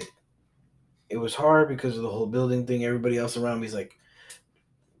onto it, it was hard because of the whole building thing. Everybody else around me is like,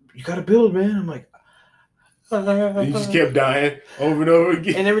 "You gotta build, man." I'm like, you just kept dying over and over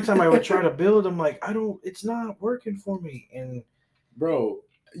again. And every time I would try to build, I'm like, it's not working for me. And bro,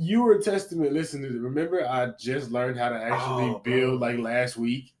 you were a testament. Listen to it. Remember, I just learned how to actually build like last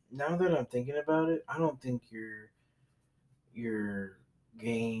week. Now that I'm thinking about it, I don't think your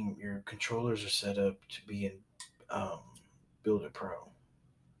controllers are set up to be in Builder Pro.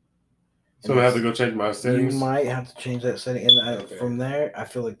 So I have to go check my settings. You might have to change that setting, and from there, I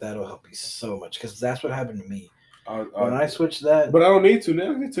feel like that'll help you so much because that's what happened to me when I switched that. But I don't need to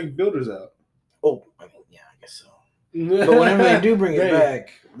now. They took builders out. Oh, I mean, yeah, I guess so. But whenever they do bring it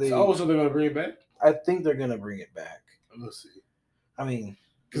back, so they're gonna bring it back. I think they're gonna bring it back. We'll see. I mean,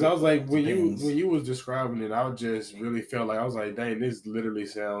 because I was like, when you was describing it, I just really felt like I was like, dang, this literally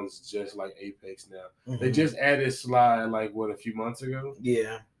sounds just like Apex now. Mm-hmm. They just added slide like a few months ago.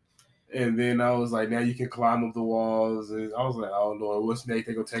 Yeah. And then I was like, now you can climb up the walls. And I was like, oh Lord, what's next?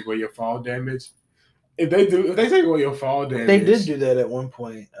 They gonna take away your fall damage? If they take away your fall damage, they did do that at one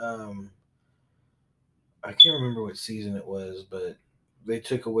point. I can't remember what season it was, but they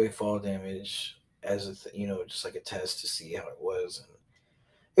took away fall damage as just like a test to see how it was. And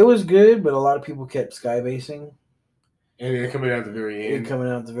it was good, but a lot of people kept skybasing. And then coming out at the very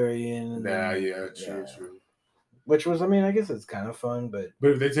end. True. Which was, I mean, I guess it's kind of fun, but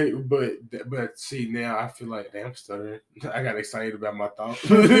if they take, but see now, I feel like damn stuttering. I got excited about my thoughts.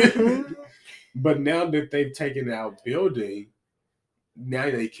 But now that they've taken out building, now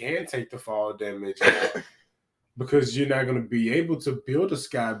they can take the fall damage out because you're not going to be able to build a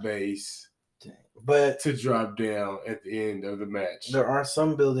sky base, but to drop down at the end of the match. There are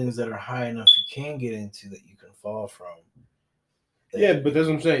some buildings that are high enough you can get into that you can fall from. Yeah, but that's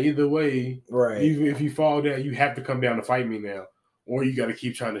what I'm saying. Either way, right? Even if you fall down, you have to come down to fight me now, or you got to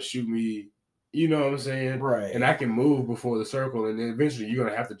keep trying to shoot me. You know what I'm saying? Right. And I can move before the circle, and then eventually you're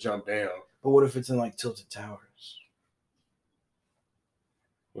gonna have to jump down. But what if it's in like tilted towers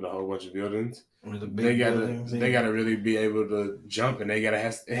with a whole bunch of buildings? They gotta really be able to jump, and it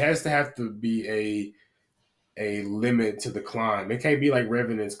has to have to be a limit to the climb. It can't be like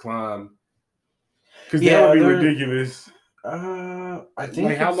Revenant's climb. Because that would be ridiculous. I think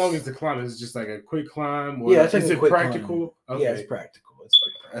like how long is the climb? Is it just like a quick climb? Or it's like is it practical? Okay. Yeah, it's practical.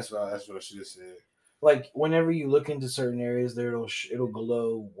 That's what I should have said. Like whenever you look into certain areas, there it'll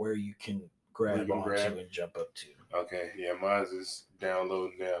glow where you can grab onto and jump up to. Okay, yeah, mine's is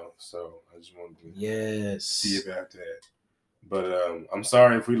downloading now, so I just wanted to see about that. But I'm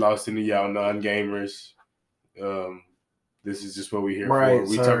sorry if we lost any of y'all non-gamers. This is just what we here for.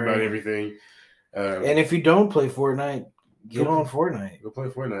 We talk about everything. And if you don't play Fortnite, get on Fortnite. Go play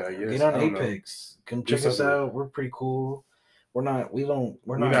Fortnite, I guess. Get on Apex. Come check us out. We're pretty cool. We're not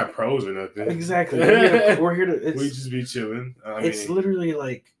pros or nothing. Exactly. We're here to. We just be chilling. It's literally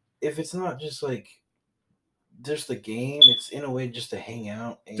like if it's not just like just the game. It's in a way just to hang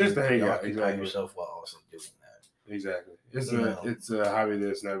out and just to hang out. Exactly. yourself while also doing that. Exactly. It's a hobby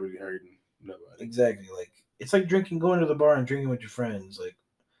that's not really hurting nobody. Exactly. Like it's like going to the bar and drinking with your friends. Like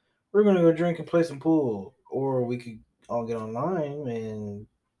we're gonna go drink and play some pool, or we could all get online and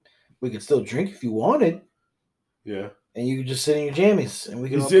we could still drink if you wanted. Yeah. And you could just sit in your jammies, and we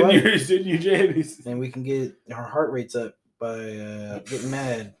can sit in your jammies, and we can get our heart rates up by getting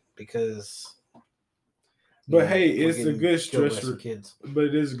mad because. But hey, it's a good stress kids. But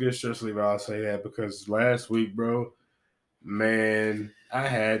it is a good stress reliever. I'll say that because last week, bro, man, I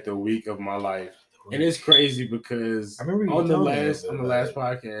had the week of my life, and it's crazy because on the last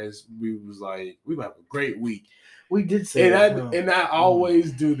podcast, we was like, we gonna have a great week. We did say that, and I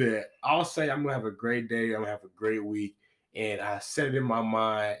always do that. I'll say I'm gonna have a great day. I'm gonna have a great week. And I set it in my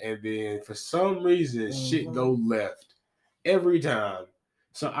mind, and then for some reason, shit go left every time.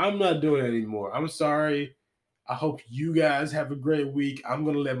 So I'm not doing it anymore. I'm sorry. I hope you guys have a great week. I'm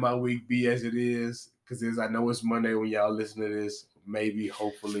gonna let my week be as it is, because I know it's Monday when y'all listen to this. Maybe,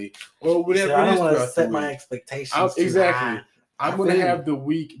 hopefully, or whatever. I don't want to set my expectations. Exactly. I'm gonna have the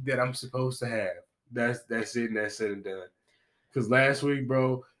week that I'm supposed to have. That's it, and that's said and done. Because last week,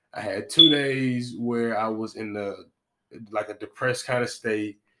 bro, I had 2 days where I was in like a depressed kind of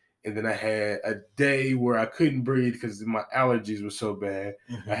state, and then I had a day where I couldn't breathe because my allergies were so bad.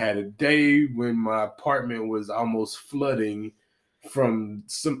 I had a day when my apartment was almost flooding from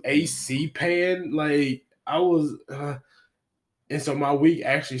some AC pan. Like I was, and so my week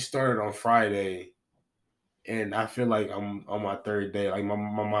actually started on Friday, and I feel like I'm on my 3rd day. Like my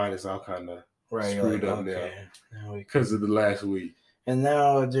mind is all kind of screwed up now because of the last week. And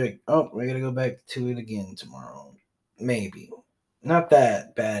now we're gonna go back to it again tomorrow. Maybe. Not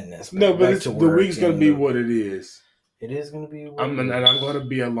that badness. No, but the week's going to be what it is. It is going to be what And I'm going to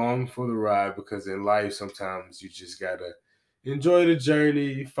be along for the ride because in life, sometimes you just got to enjoy the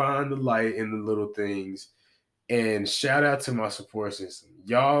journey, find the light in the little things. And shout out to my support system.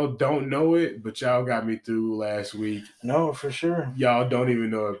 Y'all don't know it, but y'all got me through last week. No, for sure. Y'all don't even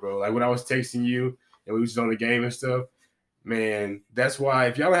know it, bro. Like when I was texting you and we was on the game and stuff, man, that's why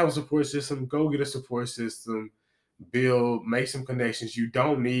if y'all don't have a support system, go get a support system. Build, make some connections. You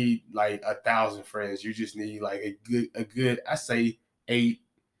don't need like 1,000 friends. You just need like a good. I say 8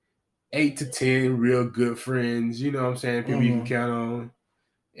 to 10 real good friends. You know what I'm saying? People you can count on,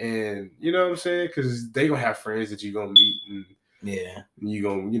 and you know what I'm saying? Because they gonna have friends that you gonna meet and you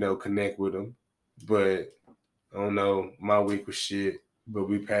gonna connect with them. But I don't know. My week was shit, but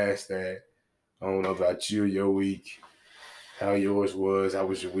we passed that. I don't know about you, your week. How yours was? How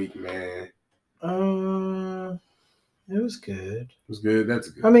was your week, man? It was good. It was good. That's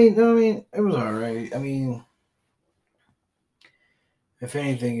good. I mean, it was all right. I mean, if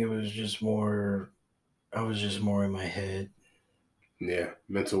anything, it was just more. I was just more in my head. Yeah,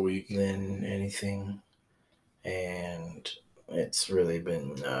 mental week than anything, and it's really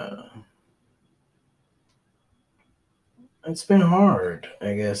been. It's been hard,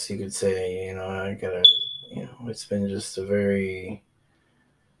 I guess you could say. I gotta. It's been just a very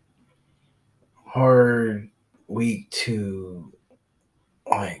hard week to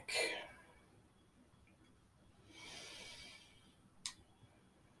like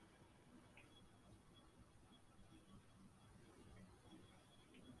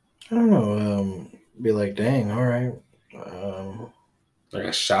I don't know, be like, dang, all right. Like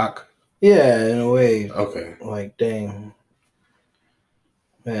a shock? Yeah, in a way. Okay. Like, dang.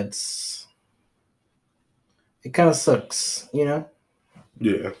 It kind of sucks, Yeah.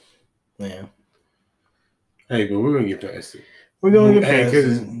 Yeah. Hey, but we're going to get past it. We're going to get past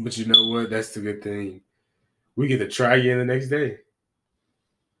it. But you know what? That's the good thing. We get to try again the next day.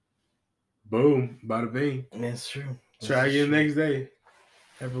 Boom. Bada bing. That's true. Try again the next day.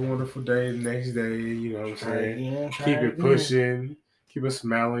 Have a wonderful day the next day. You know what I'm saying? Keep it pushing. Keep a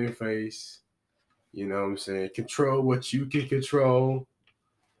smile on your face. You know what I'm saying? Control what you can control.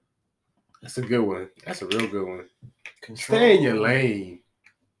 That's a good one. That's a real good one. Stay in your lane.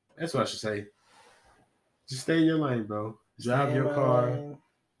 That's what I should say. Just stay in your lane, bro. Drive your car.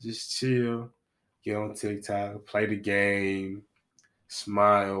 Just chill. Get on TikTok. Play the game.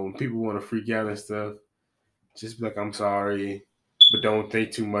 Smile. When people want to freak out and stuff, just be like, I'm sorry. But don't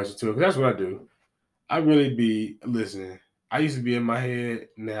think too much into it. Because that's what I do. I really be, listen, I used to be in my head.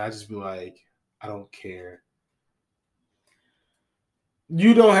 Now I just be like, I don't care.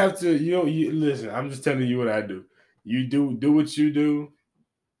 You don't have to, you listen, I'm just telling you what I do. You do what you do.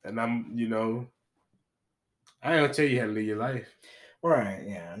 And I'm, I ain't gonna tell you how to live your life. Right,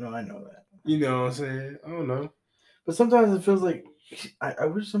 yeah, no, I know that. You know what I'm saying? I don't know. But sometimes it feels like I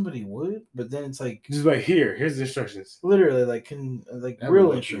wish somebody would, but then it's like just like here's the instructions. Literally,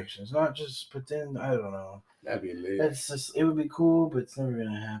 real instructions, not just. But then I don't know. That'd be lit. It's just it would be cool, but it's never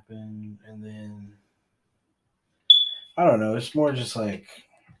gonna happen. And then I don't know. It's more just like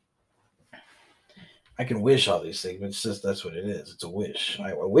I can wish all these things, but it's just that's what it is. It's a wish.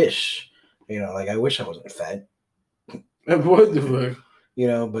 I wish, I wish I wasn't fat. What the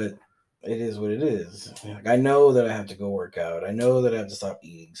fuck? But it is what it is. Like, I know that I have to go work out. I know that I have to stop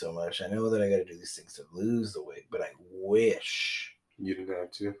eating so much. I know that I got to do these things to lose the weight, but I wish you didn't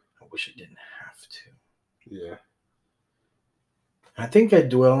have to. I wish I didn't have to. Yeah. I think I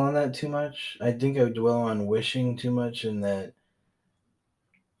dwell on that too much. I think I dwell on wishing too much, and that.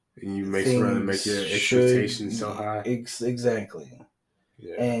 And you make your expectations so high. Exactly.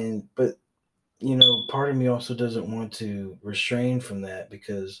 Yeah. But part of me also doesn't want to restrain from that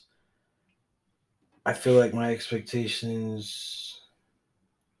because I feel like my expectations,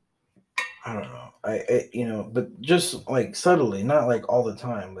 I don't know. But just like subtly, not like all the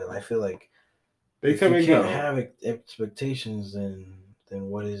time, but I feel like they if you can't have expectations, then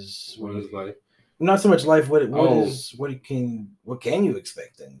what is life? Not so much life. What can you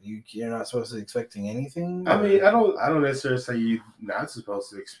expect then? You're not supposed to be expecting anything. I mean, I don't necessarily say you're not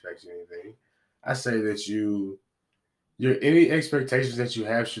supposed to expect anything. I say that any expectations that you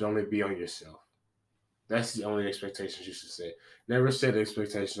have should only be on yourself. That's the only expectations you should set. Never set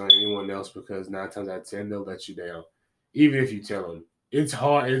expectations on anyone else because 9 times out of 10 they'll let you down, even if you tell them. It's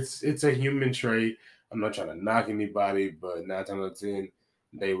hard. It's a human trait. I'm not trying to knock anybody, but 9 times out of 10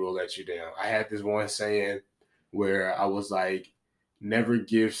 they will let you down. I had this one saying where I was like, never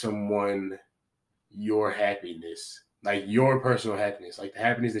give someone your happiness, like your personal happiness, like the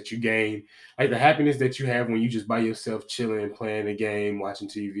happiness that you gain, like the happiness that you have when you just by yourself chilling, playing a game, watching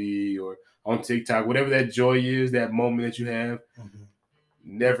TV or on TikTok, whatever that joy is, that moment that you have,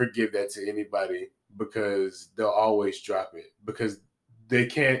 never give that to anybody because they'll always drop it because they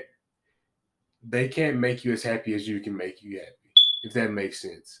can't make you as happy as you can make you happy, if that makes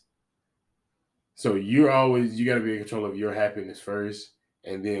sense. So you got to be in control of your happiness first,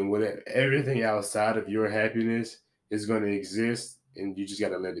 and then everything outside of your happiness is going to exist, and you just got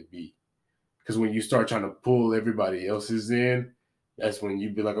to let it be. Because when you start trying to pull everybody else's in, that's when you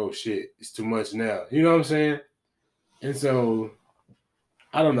be like, oh shit, it's too much now. You know what I'm saying? And so,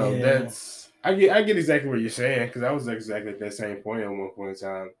 I don't know. Yeah. I get exactly what you're saying because I was exactly at that same point at one point in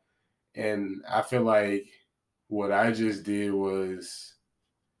time. And I feel like what I just did was,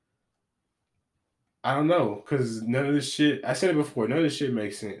 I don't know, because none of this shit, I said it before, none of this shit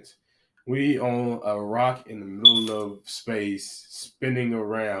makes sense. We on a rock in the middle of space spinning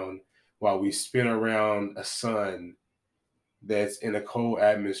around while we spin around a sun that's in a cold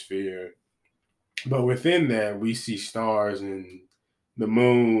atmosphere. But within that, we see stars and the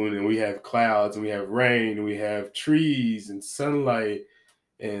moon, and we have clouds, and we have rain, and we have trees and sunlight,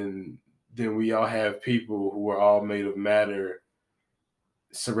 and then we all have people who are all made of matter,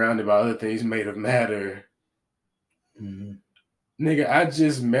 surrounded by other things made of matter. Mm-hmm. Nigga, I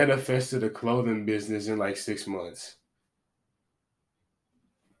just manifested a clothing business in like 6 months.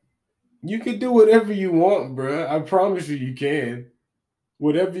 You can do whatever you want, bro. I promise you can.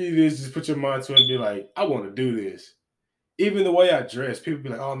 Whatever it is, just put your mind to it and be like, I want to do this. Even the way I dress, people be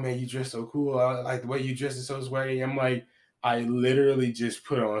like, oh man, you dress so cool. I like the way you dress is so swaggy. I'm like, I literally just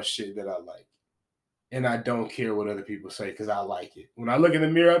put on shit that I like. And I don't care what other people say because I like it. When I look in the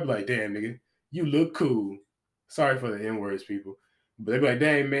mirror, I be like, damn, nigga, you look cool. Sorry for the N-words, people. But they be like,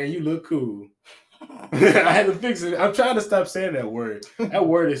 dang, man, you look cool. I had to fix it. I'm trying to stop saying that word. That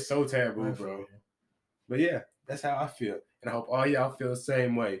word is so taboo, bro. But yeah, that's how I feel. And I hope all y'all feel the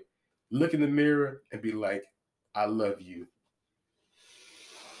same way. Look in the mirror and be like, I love you.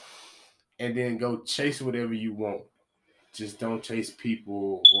 And then go chase whatever you want. Just don't chase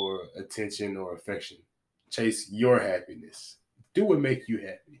people or attention or affection. Chase your happiness. Do what make you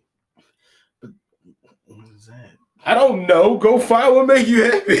happy. But what is that? I don't know. Go find what make you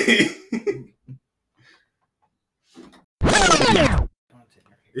happy.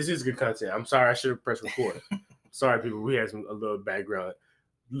 This is good content. I'm sorry I should have pressed record. Sorry, people. We had a little background.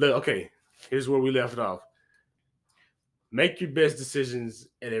 Look, okay, here's where we left off. Make your best decisions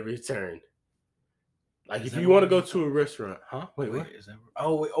at every turn. Like if you want to go to a restaurant, huh? Wait, what? is that?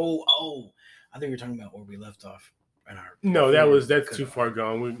 Oh! I think we were talking about where we left off. No, that's too far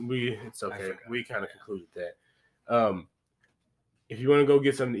gone. We it's okay. We kind of concluded that. If you want to go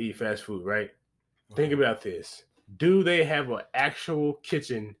get something to eat, fast food, right? Okay. Think about this. Do they have an actual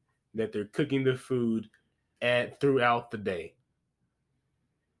kitchen that they're cooking the food at throughout the day?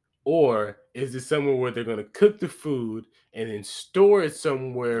 Or is it somewhere where they're going to cook the food and then store it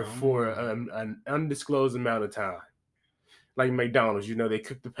somewhere for an undisclosed amount of time? Like McDonald's, they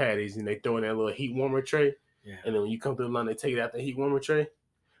cook the patties and they throw in that little heat warmer tray. Yeah. And then when you come to the line, they take it out the heat warmer tray.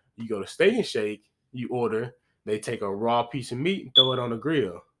 You go to Steak and Shake, you order, they take a raw piece of meat and throw it on the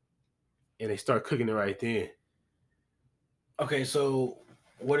grill. And they start cooking it right then. Okay, so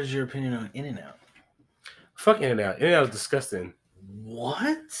what is your opinion on In-N-Out? Fuck In-N-Out. In-N-Out is disgusting.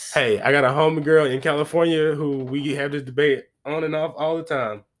 What? Hey, I got a homie girl in California who we have this debate on and off all the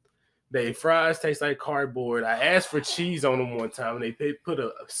time. They fries taste like cardboard. I asked for cheese on them one time, and they put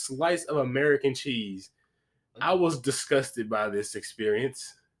a slice of American cheese. I was disgusted by this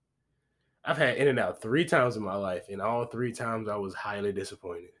experience. I've had In-N-Out 3 times in my life, and all 3 times I was highly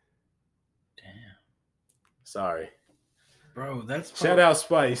disappointed. Damn. Sorry. Bro, that's... Shout out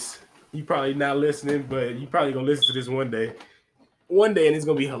Spice. You probably not listening, but you probably going to listen to this one day. One day, and it's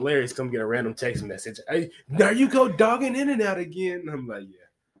going to be hilarious. Come get a random text message. Hey, there you go, dogging In-N-Out again. I'm like,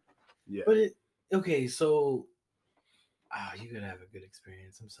 yeah. But okay, so you could have a good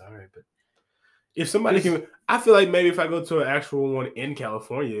experience. I'm sorry, but if somebody can, I feel like maybe if I go to an actual one in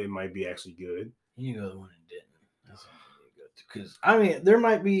California, it might be actually good. You go to the one in Denton. That's what you go to. Because I mean, there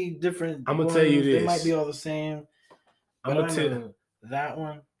might be different. I'm gonna tell you this. They might be all the same. But I'm gonna tell you that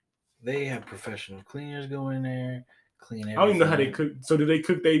one. They have professional cleaners go in there, clean everything. I don't even know how they cook. So do they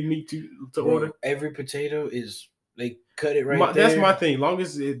cook their meat to order? Every potato is. They cut it right there. That's my thing. Long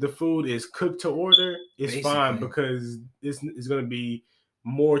as the food is cooked to order, it's fine because it's going to be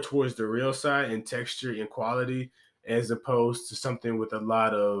more towards the real side in texture and quality as opposed to something with a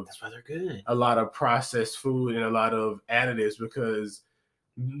lot of... That's why they're good. A lot of processed food and a lot of additives because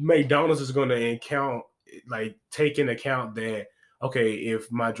McDonald's is going to take into account that, okay,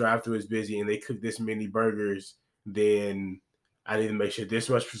 if my drive-thru is busy and they cook this many burgers, then... I need to make sure this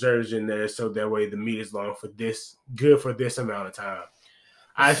much preserves in there so that way the meat is good for this amount of time.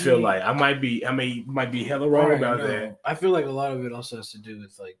 I feel like I might be hella wrong about that. I feel like a lot of it also has to do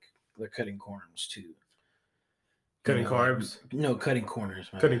with like they're cutting corners too. Cutting carbs? No, cutting corners.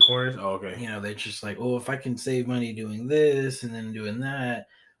 Man. Cutting corners? Oh, okay. They're just like, if I can save money doing this and then doing that,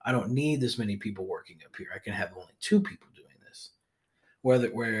 I don't need this many people working up here. I can have only 2 people doing this.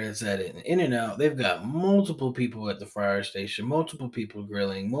 Whereas at an In-N-Out, they've got multiple people at the fryer station, multiple people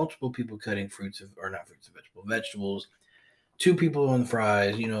grilling, multiple people cutting vegetables, 2 people on the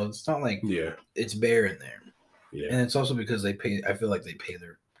fries. It's not like it's bare in there. Yeah. And it's also because I feel like they pay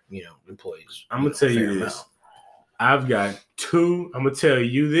their, employees. I'm going to tell you this. I've got 2. I'm going to tell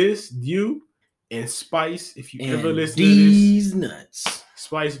you this, you and Spice, if you ever listen to this. These nuts.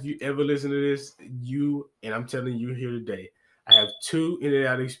 Spice, if you ever listen to this, and I'm telling you here today, I have 2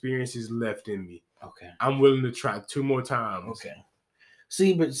 In-N-Out experiences left in me. Okay. I'm willing to try 2 more times. Okay.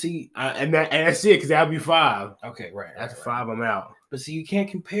 And that's it, because that'll be 5. Okay, right. After 5, I'm out. But see, you can't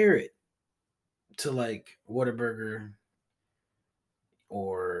compare it to like Whataburger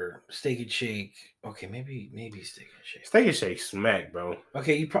or Steak and Shake. Okay, maybe Steak and Shake. Steak and Shake smack, bro.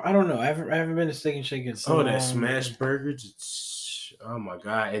 Okay, I don't know. I haven't been to Steak and Shake in so long. That smash burger, oh my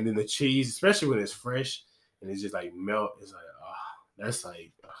god! And then the cheese, especially when it's fresh and it's just like melt. It's like, that's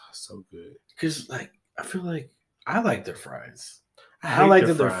like so good. Because like I feel like I like their fries. I like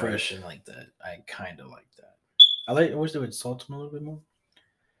that they're fresh and like that. I kind of like that. I wish they would salt them a little bit more.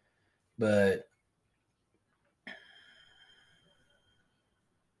 But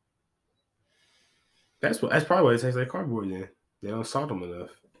that's probably why it tastes like cardboard. Then they don't salt them enough.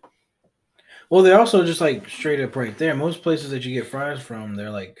 Well, they're also just like straight up right there. Most places that you get fries from, they're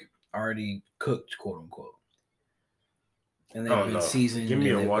like already cooked, quote unquote, and they've been seasoned. Give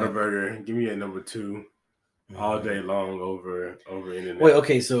me a Whataburger. Give me a number 2 all day long over In-N-Out. Wait,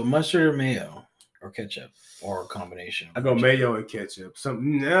 okay, so mustard or mayo or ketchup or a combination? I go mayo and ketchup.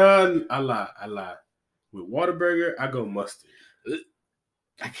 I lie. With Whataburger, I go mustard.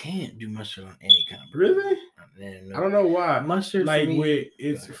 I can't do mustard on any kind of burger. Really? I don't know why. Mustard like for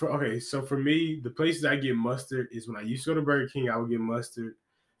me, so for me, the places I get mustard is when I used to go to Burger King, I would get mustard.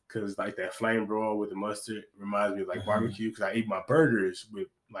 because like that flame broil with the mustard reminds me of like Mhm. barbecue. Because I eat my burgers with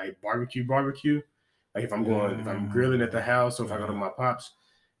like barbecue. Like if I'm grilling at the house, or if I go to my pops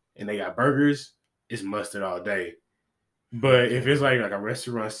and they got burgers, it's mustard all day. But if it's like a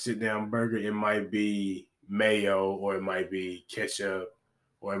restaurant sit down burger, it might be mayo, or it might be ketchup,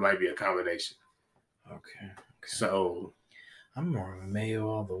 or it might be a combination. Okay. So I'm more of a mayo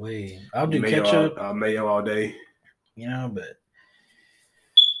all the way. I'll do mayo ketchup, mayo all day. but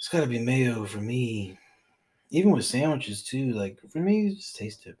it's gotta be mayo for me. Even with sandwiches too. Like for me, it just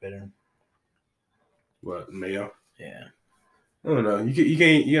tastes it better. What, mayo? Yeah. I don't know. You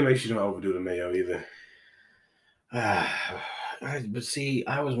can't make sure you don't overdo the mayo either. But see,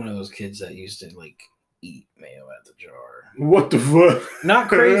 I was one of those kids that used to like eat mayo out the jar. What the fuck? Not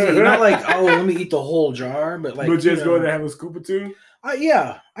crazy. Not like, oh, let me eat the whole jar, but like, but just go there and have a scoop or two.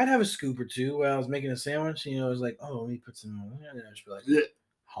 Yeah, I'd have a scoop or two while I was making a sandwich. I was like, oh, let me put some. And I'd just be like,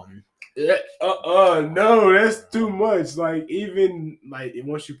 hum. Yeah. No, that's too much. Like even like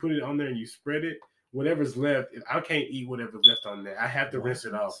once you put it on there and you spread it, whatever's left, I can't eat whatever's left on there. I have to rinse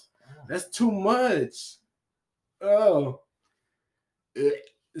it off. That's too much. Oh,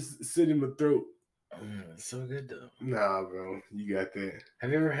 it's sitting in my throat. It's so good though. Nah, bro, you got that.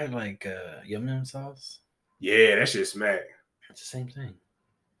 Have you ever had like yum yum sauce? Yeah, that shit smack. It's the same thing.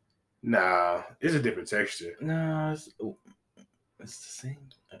 Nah, it's a different texture. No, it's the same.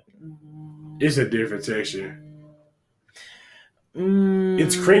 It's a different texture.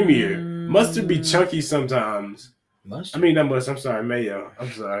 It's creamier. Mustard be chunky sometimes. Mustard? I mean, not mustard. I'm sorry, mayo.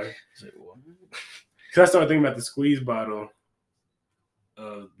 I'm sorry. Because I started thinking about the squeeze bottle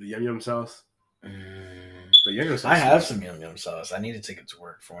of the yum yum sauce. The yum yum sauce. I have some yum yum sauce. I need to take it to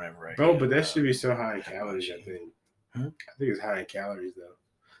work for whenever I. Bro, but that should be so high in calories. I think. I think it's high in calories though.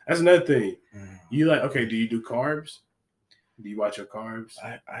 That's another thing. You like? Okay, do you do carbs? Do you watch your carbs?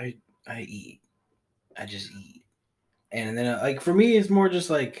 I eat. I just eat. And then, like, for me, it's more just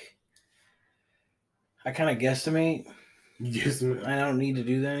like I kind of guesstimate. Yes, man. I don't need to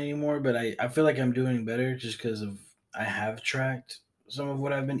do that anymore, but I feel like I'm doing better just because of I have tracked some of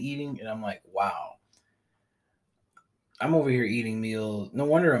what I've been eating, and I'm like, wow. I'm over here eating meals. No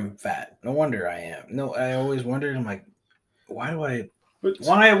wonder I'm fat. No wonder I am. No, I always wondered. I'm like, why am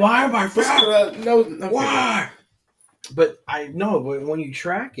I fat? No, why? But I know, but when you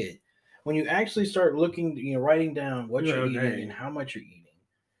track it, when you actually start looking, writing down what you're eating and how much you're eating,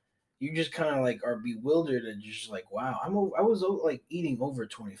 you just kind of like are bewildered and just like, wow, I was like eating over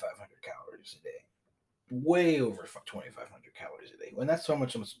 2,500 calories a day, way over 2,500 calories a day, when that's how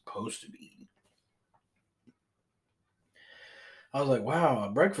much I'm supposed to be eating. I was like, wow,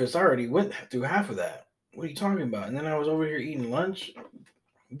 breakfast, I already went through half of that. What are you talking about? And then I was over here eating lunch,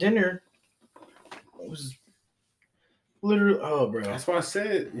 dinner. It was literally, oh, bro. That's why I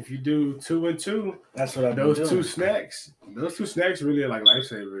said if you do 2 and 2, that's what I've been doing. Those two snacks really are like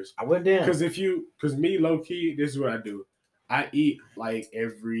lifesavers. I went down because me low key, this is what I do. I eat like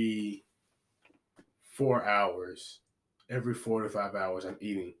every 4 hours, every 4 to 5 hours. I'm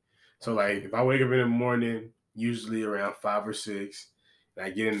eating. So like if I wake up in the morning, usually around 5 or 6, and I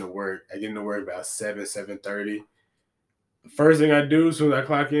get into work. I get into work about 7:30. First thing I do as soon as I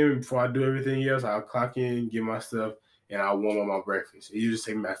clock in, before I do everything else, I'll clock in, get my stuff, and I'll warm up my breakfast. It usually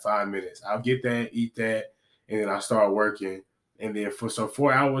takes me about 5 minutes. I'll get that, eat that, and then I'll start working. And then for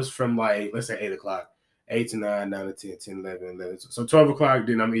 4 hours from like, let's say 8 o'clock, 8 to 9, 9 to 10, 10, 11. So 12 o'clock,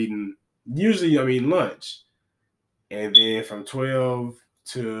 then I'm eating lunch. And then from 12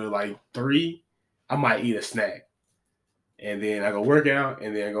 to like 3, I might eat a snack. And then I go work out,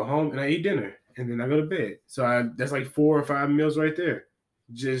 and then I go home and I eat dinner. And then I go to bed. So that's like 4 or 5 meals right there.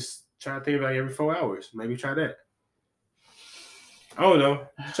 Just try to think about every 4 hours. Maybe try that. I don't know.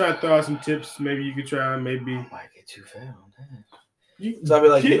 Just try to throw out some tips. Maybe you could try. Maybe. I might get too fat on that. So I'll be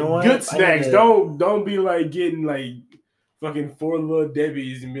like, you know what? Good snacks. Don't be like getting like fucking 4 little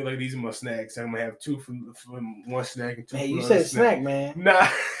Debbie's and be like, these are my snacks. I'm gonna have 2 from one snack and 2. Hey, you said snack, man. Nah,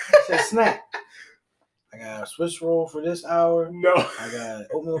 you said snack. I got a Swiss roll for this hour. No. I got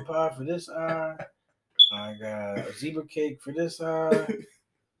oatmeal pie for this hour. I got a zebra cake for this hour.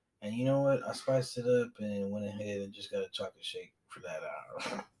 And you know what? I spiced it up and went ahead and just got a chocolate shake for that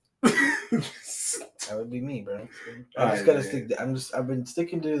hour. That would be me, bro. I just gotta stick. I've been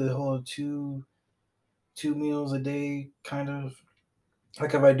sticking to the whole two meals a day kind of.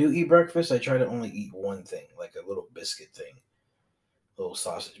 Like if I do eat breakfast, I try to only eat one thing, like a little biscuit thing, little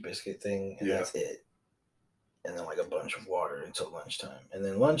sausage biscuit thing, and that's it. And then like a bunch of water until lunchtime. And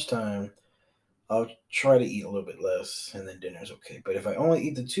then lunchtime, I'll try to eat a little bit less, and then dinner's okay. But if I only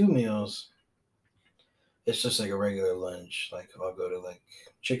eat the 2 meals, it's just like a regular lunch. Like I'll go to like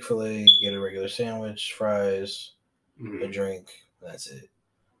Chick-fil-A, get a regular sandwich, fries, a drink. That's it.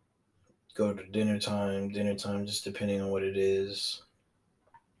 Go to dinner time, just depending on what it is.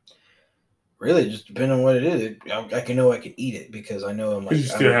 Really, just depending on what it is. I can know I can eat it because I know I'm like. You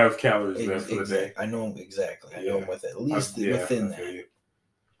still have calories left for the day. I know exactly. I know I'm with at least within that. You.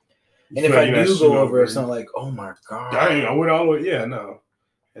 And if I do go over, it's not like, oh my god. Dang, I went all the way. Yeah, no.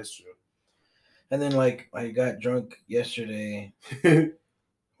 That's true. And then like I got drunk yesterday.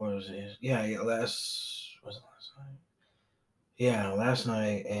 What was it? Yeah, last night? Yeah, last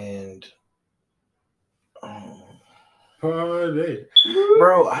night and party.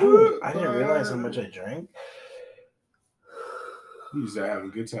 Bro, I didn't realize how much I drank. You used to have a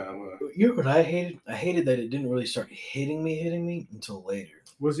good time, huh? You know what I hated? I hated that it didn't really start hitting me until later.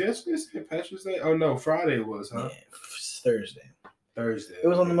 Was yesterday St. Patrick's Day? Oh no, Friday was, huh? Yeah, Thursday. It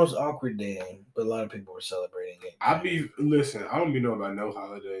was on the most awkward day, but a lot of people were celebrating it. I don't be knowing about no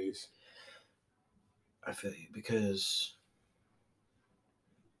holidays. I feel you because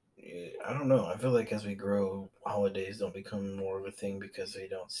I don't know. I feel like as we grow, holidays don't become more of a thing because we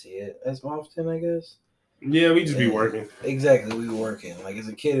don't see it as often, I guess. Yeah, we just be working. Exactly, we were working. Like as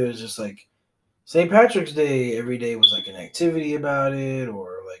a kid, it was just like St. Patrick's Day. Every day was like an activity about it,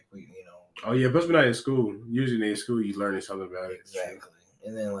 or like Oh yeah, but we're not in school. Usually in school, you learning something about it. Exactly.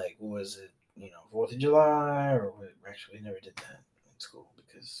 And then like, what was it? 4th of July, or what? Actually, we never did that in school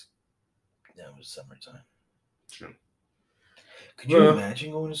because that was summertime. True. Could you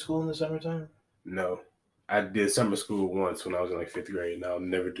imagine going to school in the summertime? No, I did summer school once when I was in like 5th grade, and I'll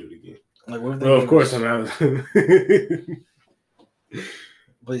never do it again. Like, what if of course, I'm out.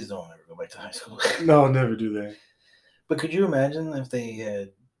 Please don't ever go back to high school. No, I'll never do that. But could you imagine if they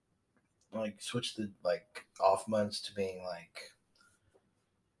had like switched the like off months to being like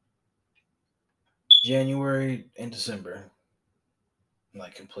January and December,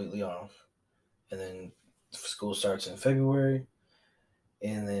 like completely off, and then school starts in February,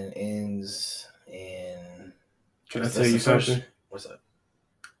 and then ends in. Can I tell you something? What's up?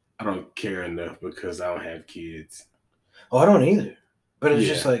 I don't care enough because I don't have kids. Oh, I don't either. But it's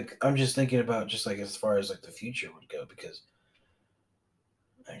just like I'm just thinking about just like as far as like the future would go because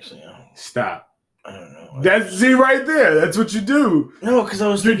actually I don't. Stop. I don't know. That's right there. That's what you do. No, because I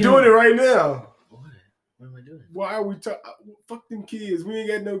was. You're doing it right now. What am I doing? Why are we talking? Fuck them kids. We ain't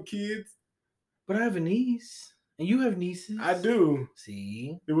got no kids. But I have a niece. And you have nieces. I do.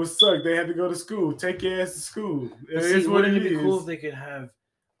 See? It would suck. They had to go to school. Take your ass to school. Wouldn't it be cool if they could have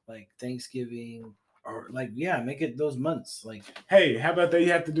like Thanksgiving or like, make it those months. Like, hey, how about they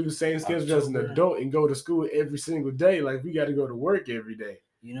have to do the same schedule as an adult and go to school every single day? Like, we got to go to work every day.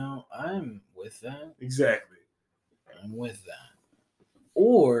 I'm with that. Exactly. I'm with that.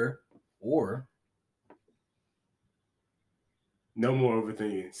 Or no more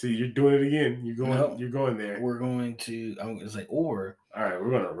overthinking. See, you're doing it again. You're going there. We're going to. I'm gonna say or. All right,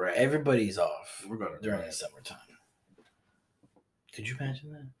 we're gonna wrap. Everybody's off. We're gonna during the summertime. Could you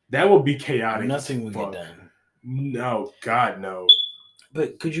imagine that? That would be chaotic. Nothing would get done. No, God, no.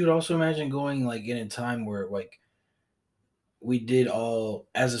 But could you also imagine going like in a time where like we did all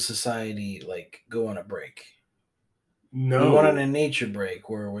as a society like go on a break? No, we went on a nature break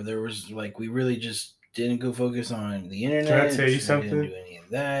where there was like we really just didn't go focus on the internet. Can I tell you something? Didn't do any of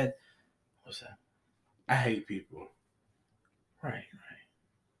that. What's that? I hate people. Right.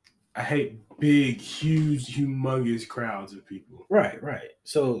 I hate big, huge, humongous crowds of people. Right.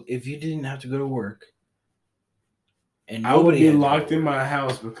 So if you didn't have to go to work, and I would be locked in my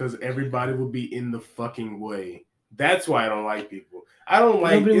house because everybody would be in the fucking way. That's why I don't like people. I don't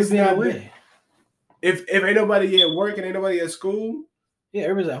like. Nobody would be in the way. If ain't nobody at work and ain't nobody at school. Yeah,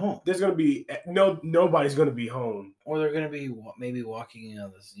 everybody's at home. There's gonna be nobody's gonna be home, or they're gonna be maybe walking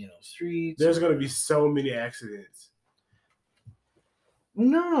on the streets. There's gonna be so many accidents.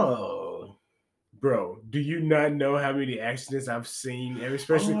 No, bro, do you not know how many accidents I've seen?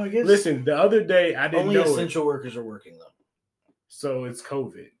 Especially, listen, the other day I didn't know. Only essential workers are working though. So it's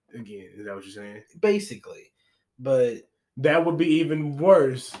COVID again. Is that what you're saying? Basically, but that would be even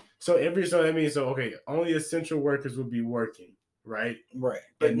worse. Okay, only essential workers would be working. Right.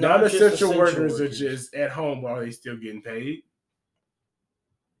 But non-essential workers are just at home while they still getting paid.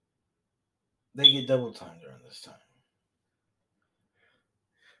 They get double time during this time.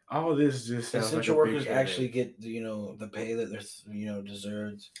 All this just sounds essential like workers actually get the pay that they're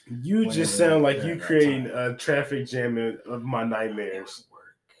deserved. You just sound like you creating a traffic jam of my nightmares.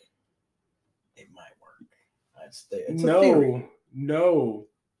 It might work. No,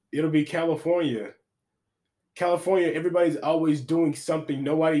 it'll be California. California, everybody's always doing something.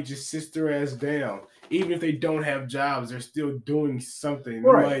 Nobody just sits their ass down. even if they don't have jobs, they're still doing something.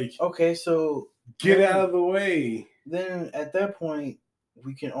 Right. Like, okay, so get then, out of the way. Then at that point,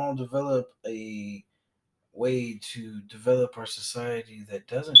 we can all develop a way to develop our society that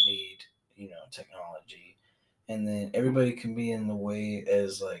doesn't need, technology, and then everybody can be in the way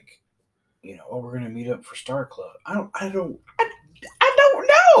as like, we're gonna meet up for Star Club. I don't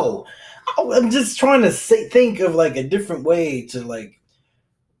know. I'm just trying to think of like a different way to like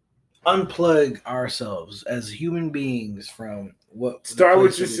unplug ourselves as human beings from what. Start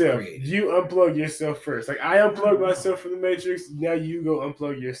with yourself. You unplug yourself first. Like I unplugged myself from the Matrix. Now you go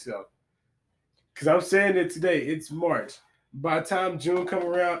unplug yourself. Because I'm saying it today. It's March. By the time June come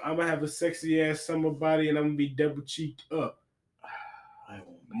around, I'm gonna have a sexy ass summer body and I'm gonna be double cheeked up.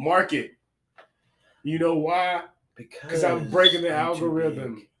 Mark it. You know why? Because I'm breaking the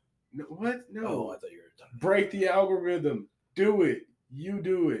algorithm. No, what? No. Oh, I thought you were talking. Break the algorithm. Do it. You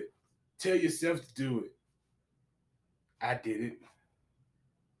do it. Tell yourself to do it. I did it.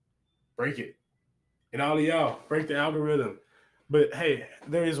 Break it. And all of y'all, break the algorithm. But hey,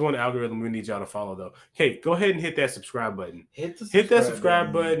 there is one algorithm we need y'all to follow though. Hey, go ahead and hit that subscribe button. Hit that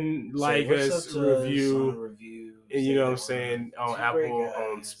subscribe button, like us, review. And you know what I'm saying? On Apple,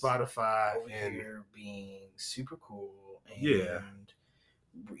 on Spotify, and here being super cool. And, yeah.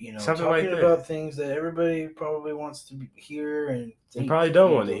 Something talking like about things that everybody probably wants to hear and they probably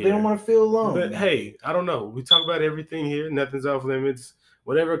don't want to hear. They don't want to feel alone. But hey, I don't know. We talk about everything here. Nothing's off limits.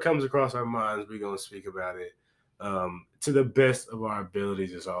 Whatever comes across our minds, we're going to speak about it to the best of our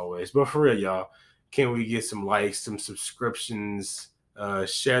abilities as always. But for real, y'all, can we get some likes, some subscriptions,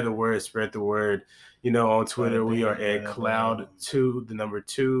 share the word, spread the word. On Twitter, we are at Cloud2, the number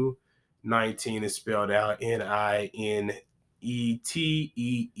 2. 19 is spelled out NINETEEEN.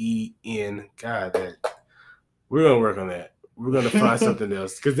 God, we're gonna work on that. We're gonna find something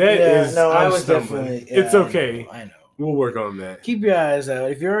else because I was stumbling. Definitely. Yeah, it's okay. I know. We'll work on that. Keep your eyes out.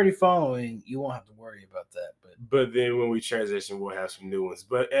 If you're already following, you won't have to worry about that. But then when we transition, we'll have some new ones.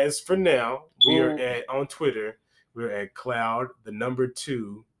 But as for now, we are on Twitter. We're at Cloud, the number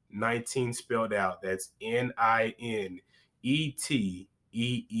 2, 19 spelled out. That's NINETEEEN.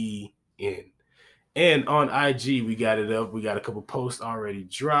 And on IG, we got it up. We got a couple posts already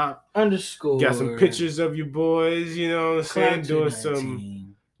dropped. _ Got some pictures of you boys. You know what I'm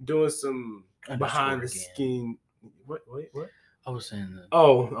saying? Doing some behind the skin. What? I was saying that.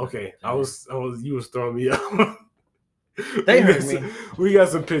 Oh, okay. I was. You was throwing me off. They heard me. We got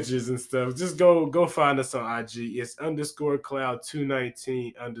some pictures and stuff. Just go find us on IG. It's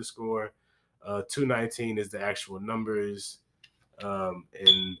 _Cloud219 _ 219 is the actual numbers.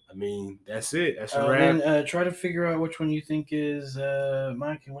 And I mean that's it. That's a wrap. Then try to figure out which one you think is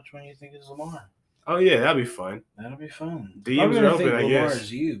Mike and which one you think is Lamar. Oh yeah, that'll be fun. That'll be fun. DMs are open, I guess.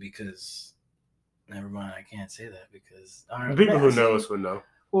 Lamar's you because never mind. I can't say that because people who know us will know.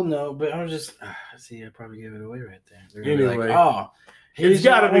 Well, no, but I'm just see. I probably gave it away right there. Anyway, like, it's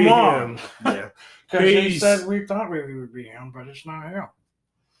got to be him. Yeah, because he said we thought we would be him, but it's not him.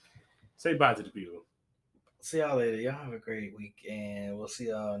 Say bye to the people. See y'all later. Y'all have a great week, and we'll see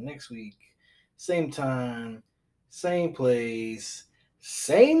y'all next week. Same time, same place,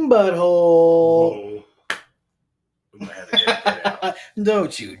 same butthole. We might have to get it out.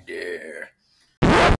 Don't you dare.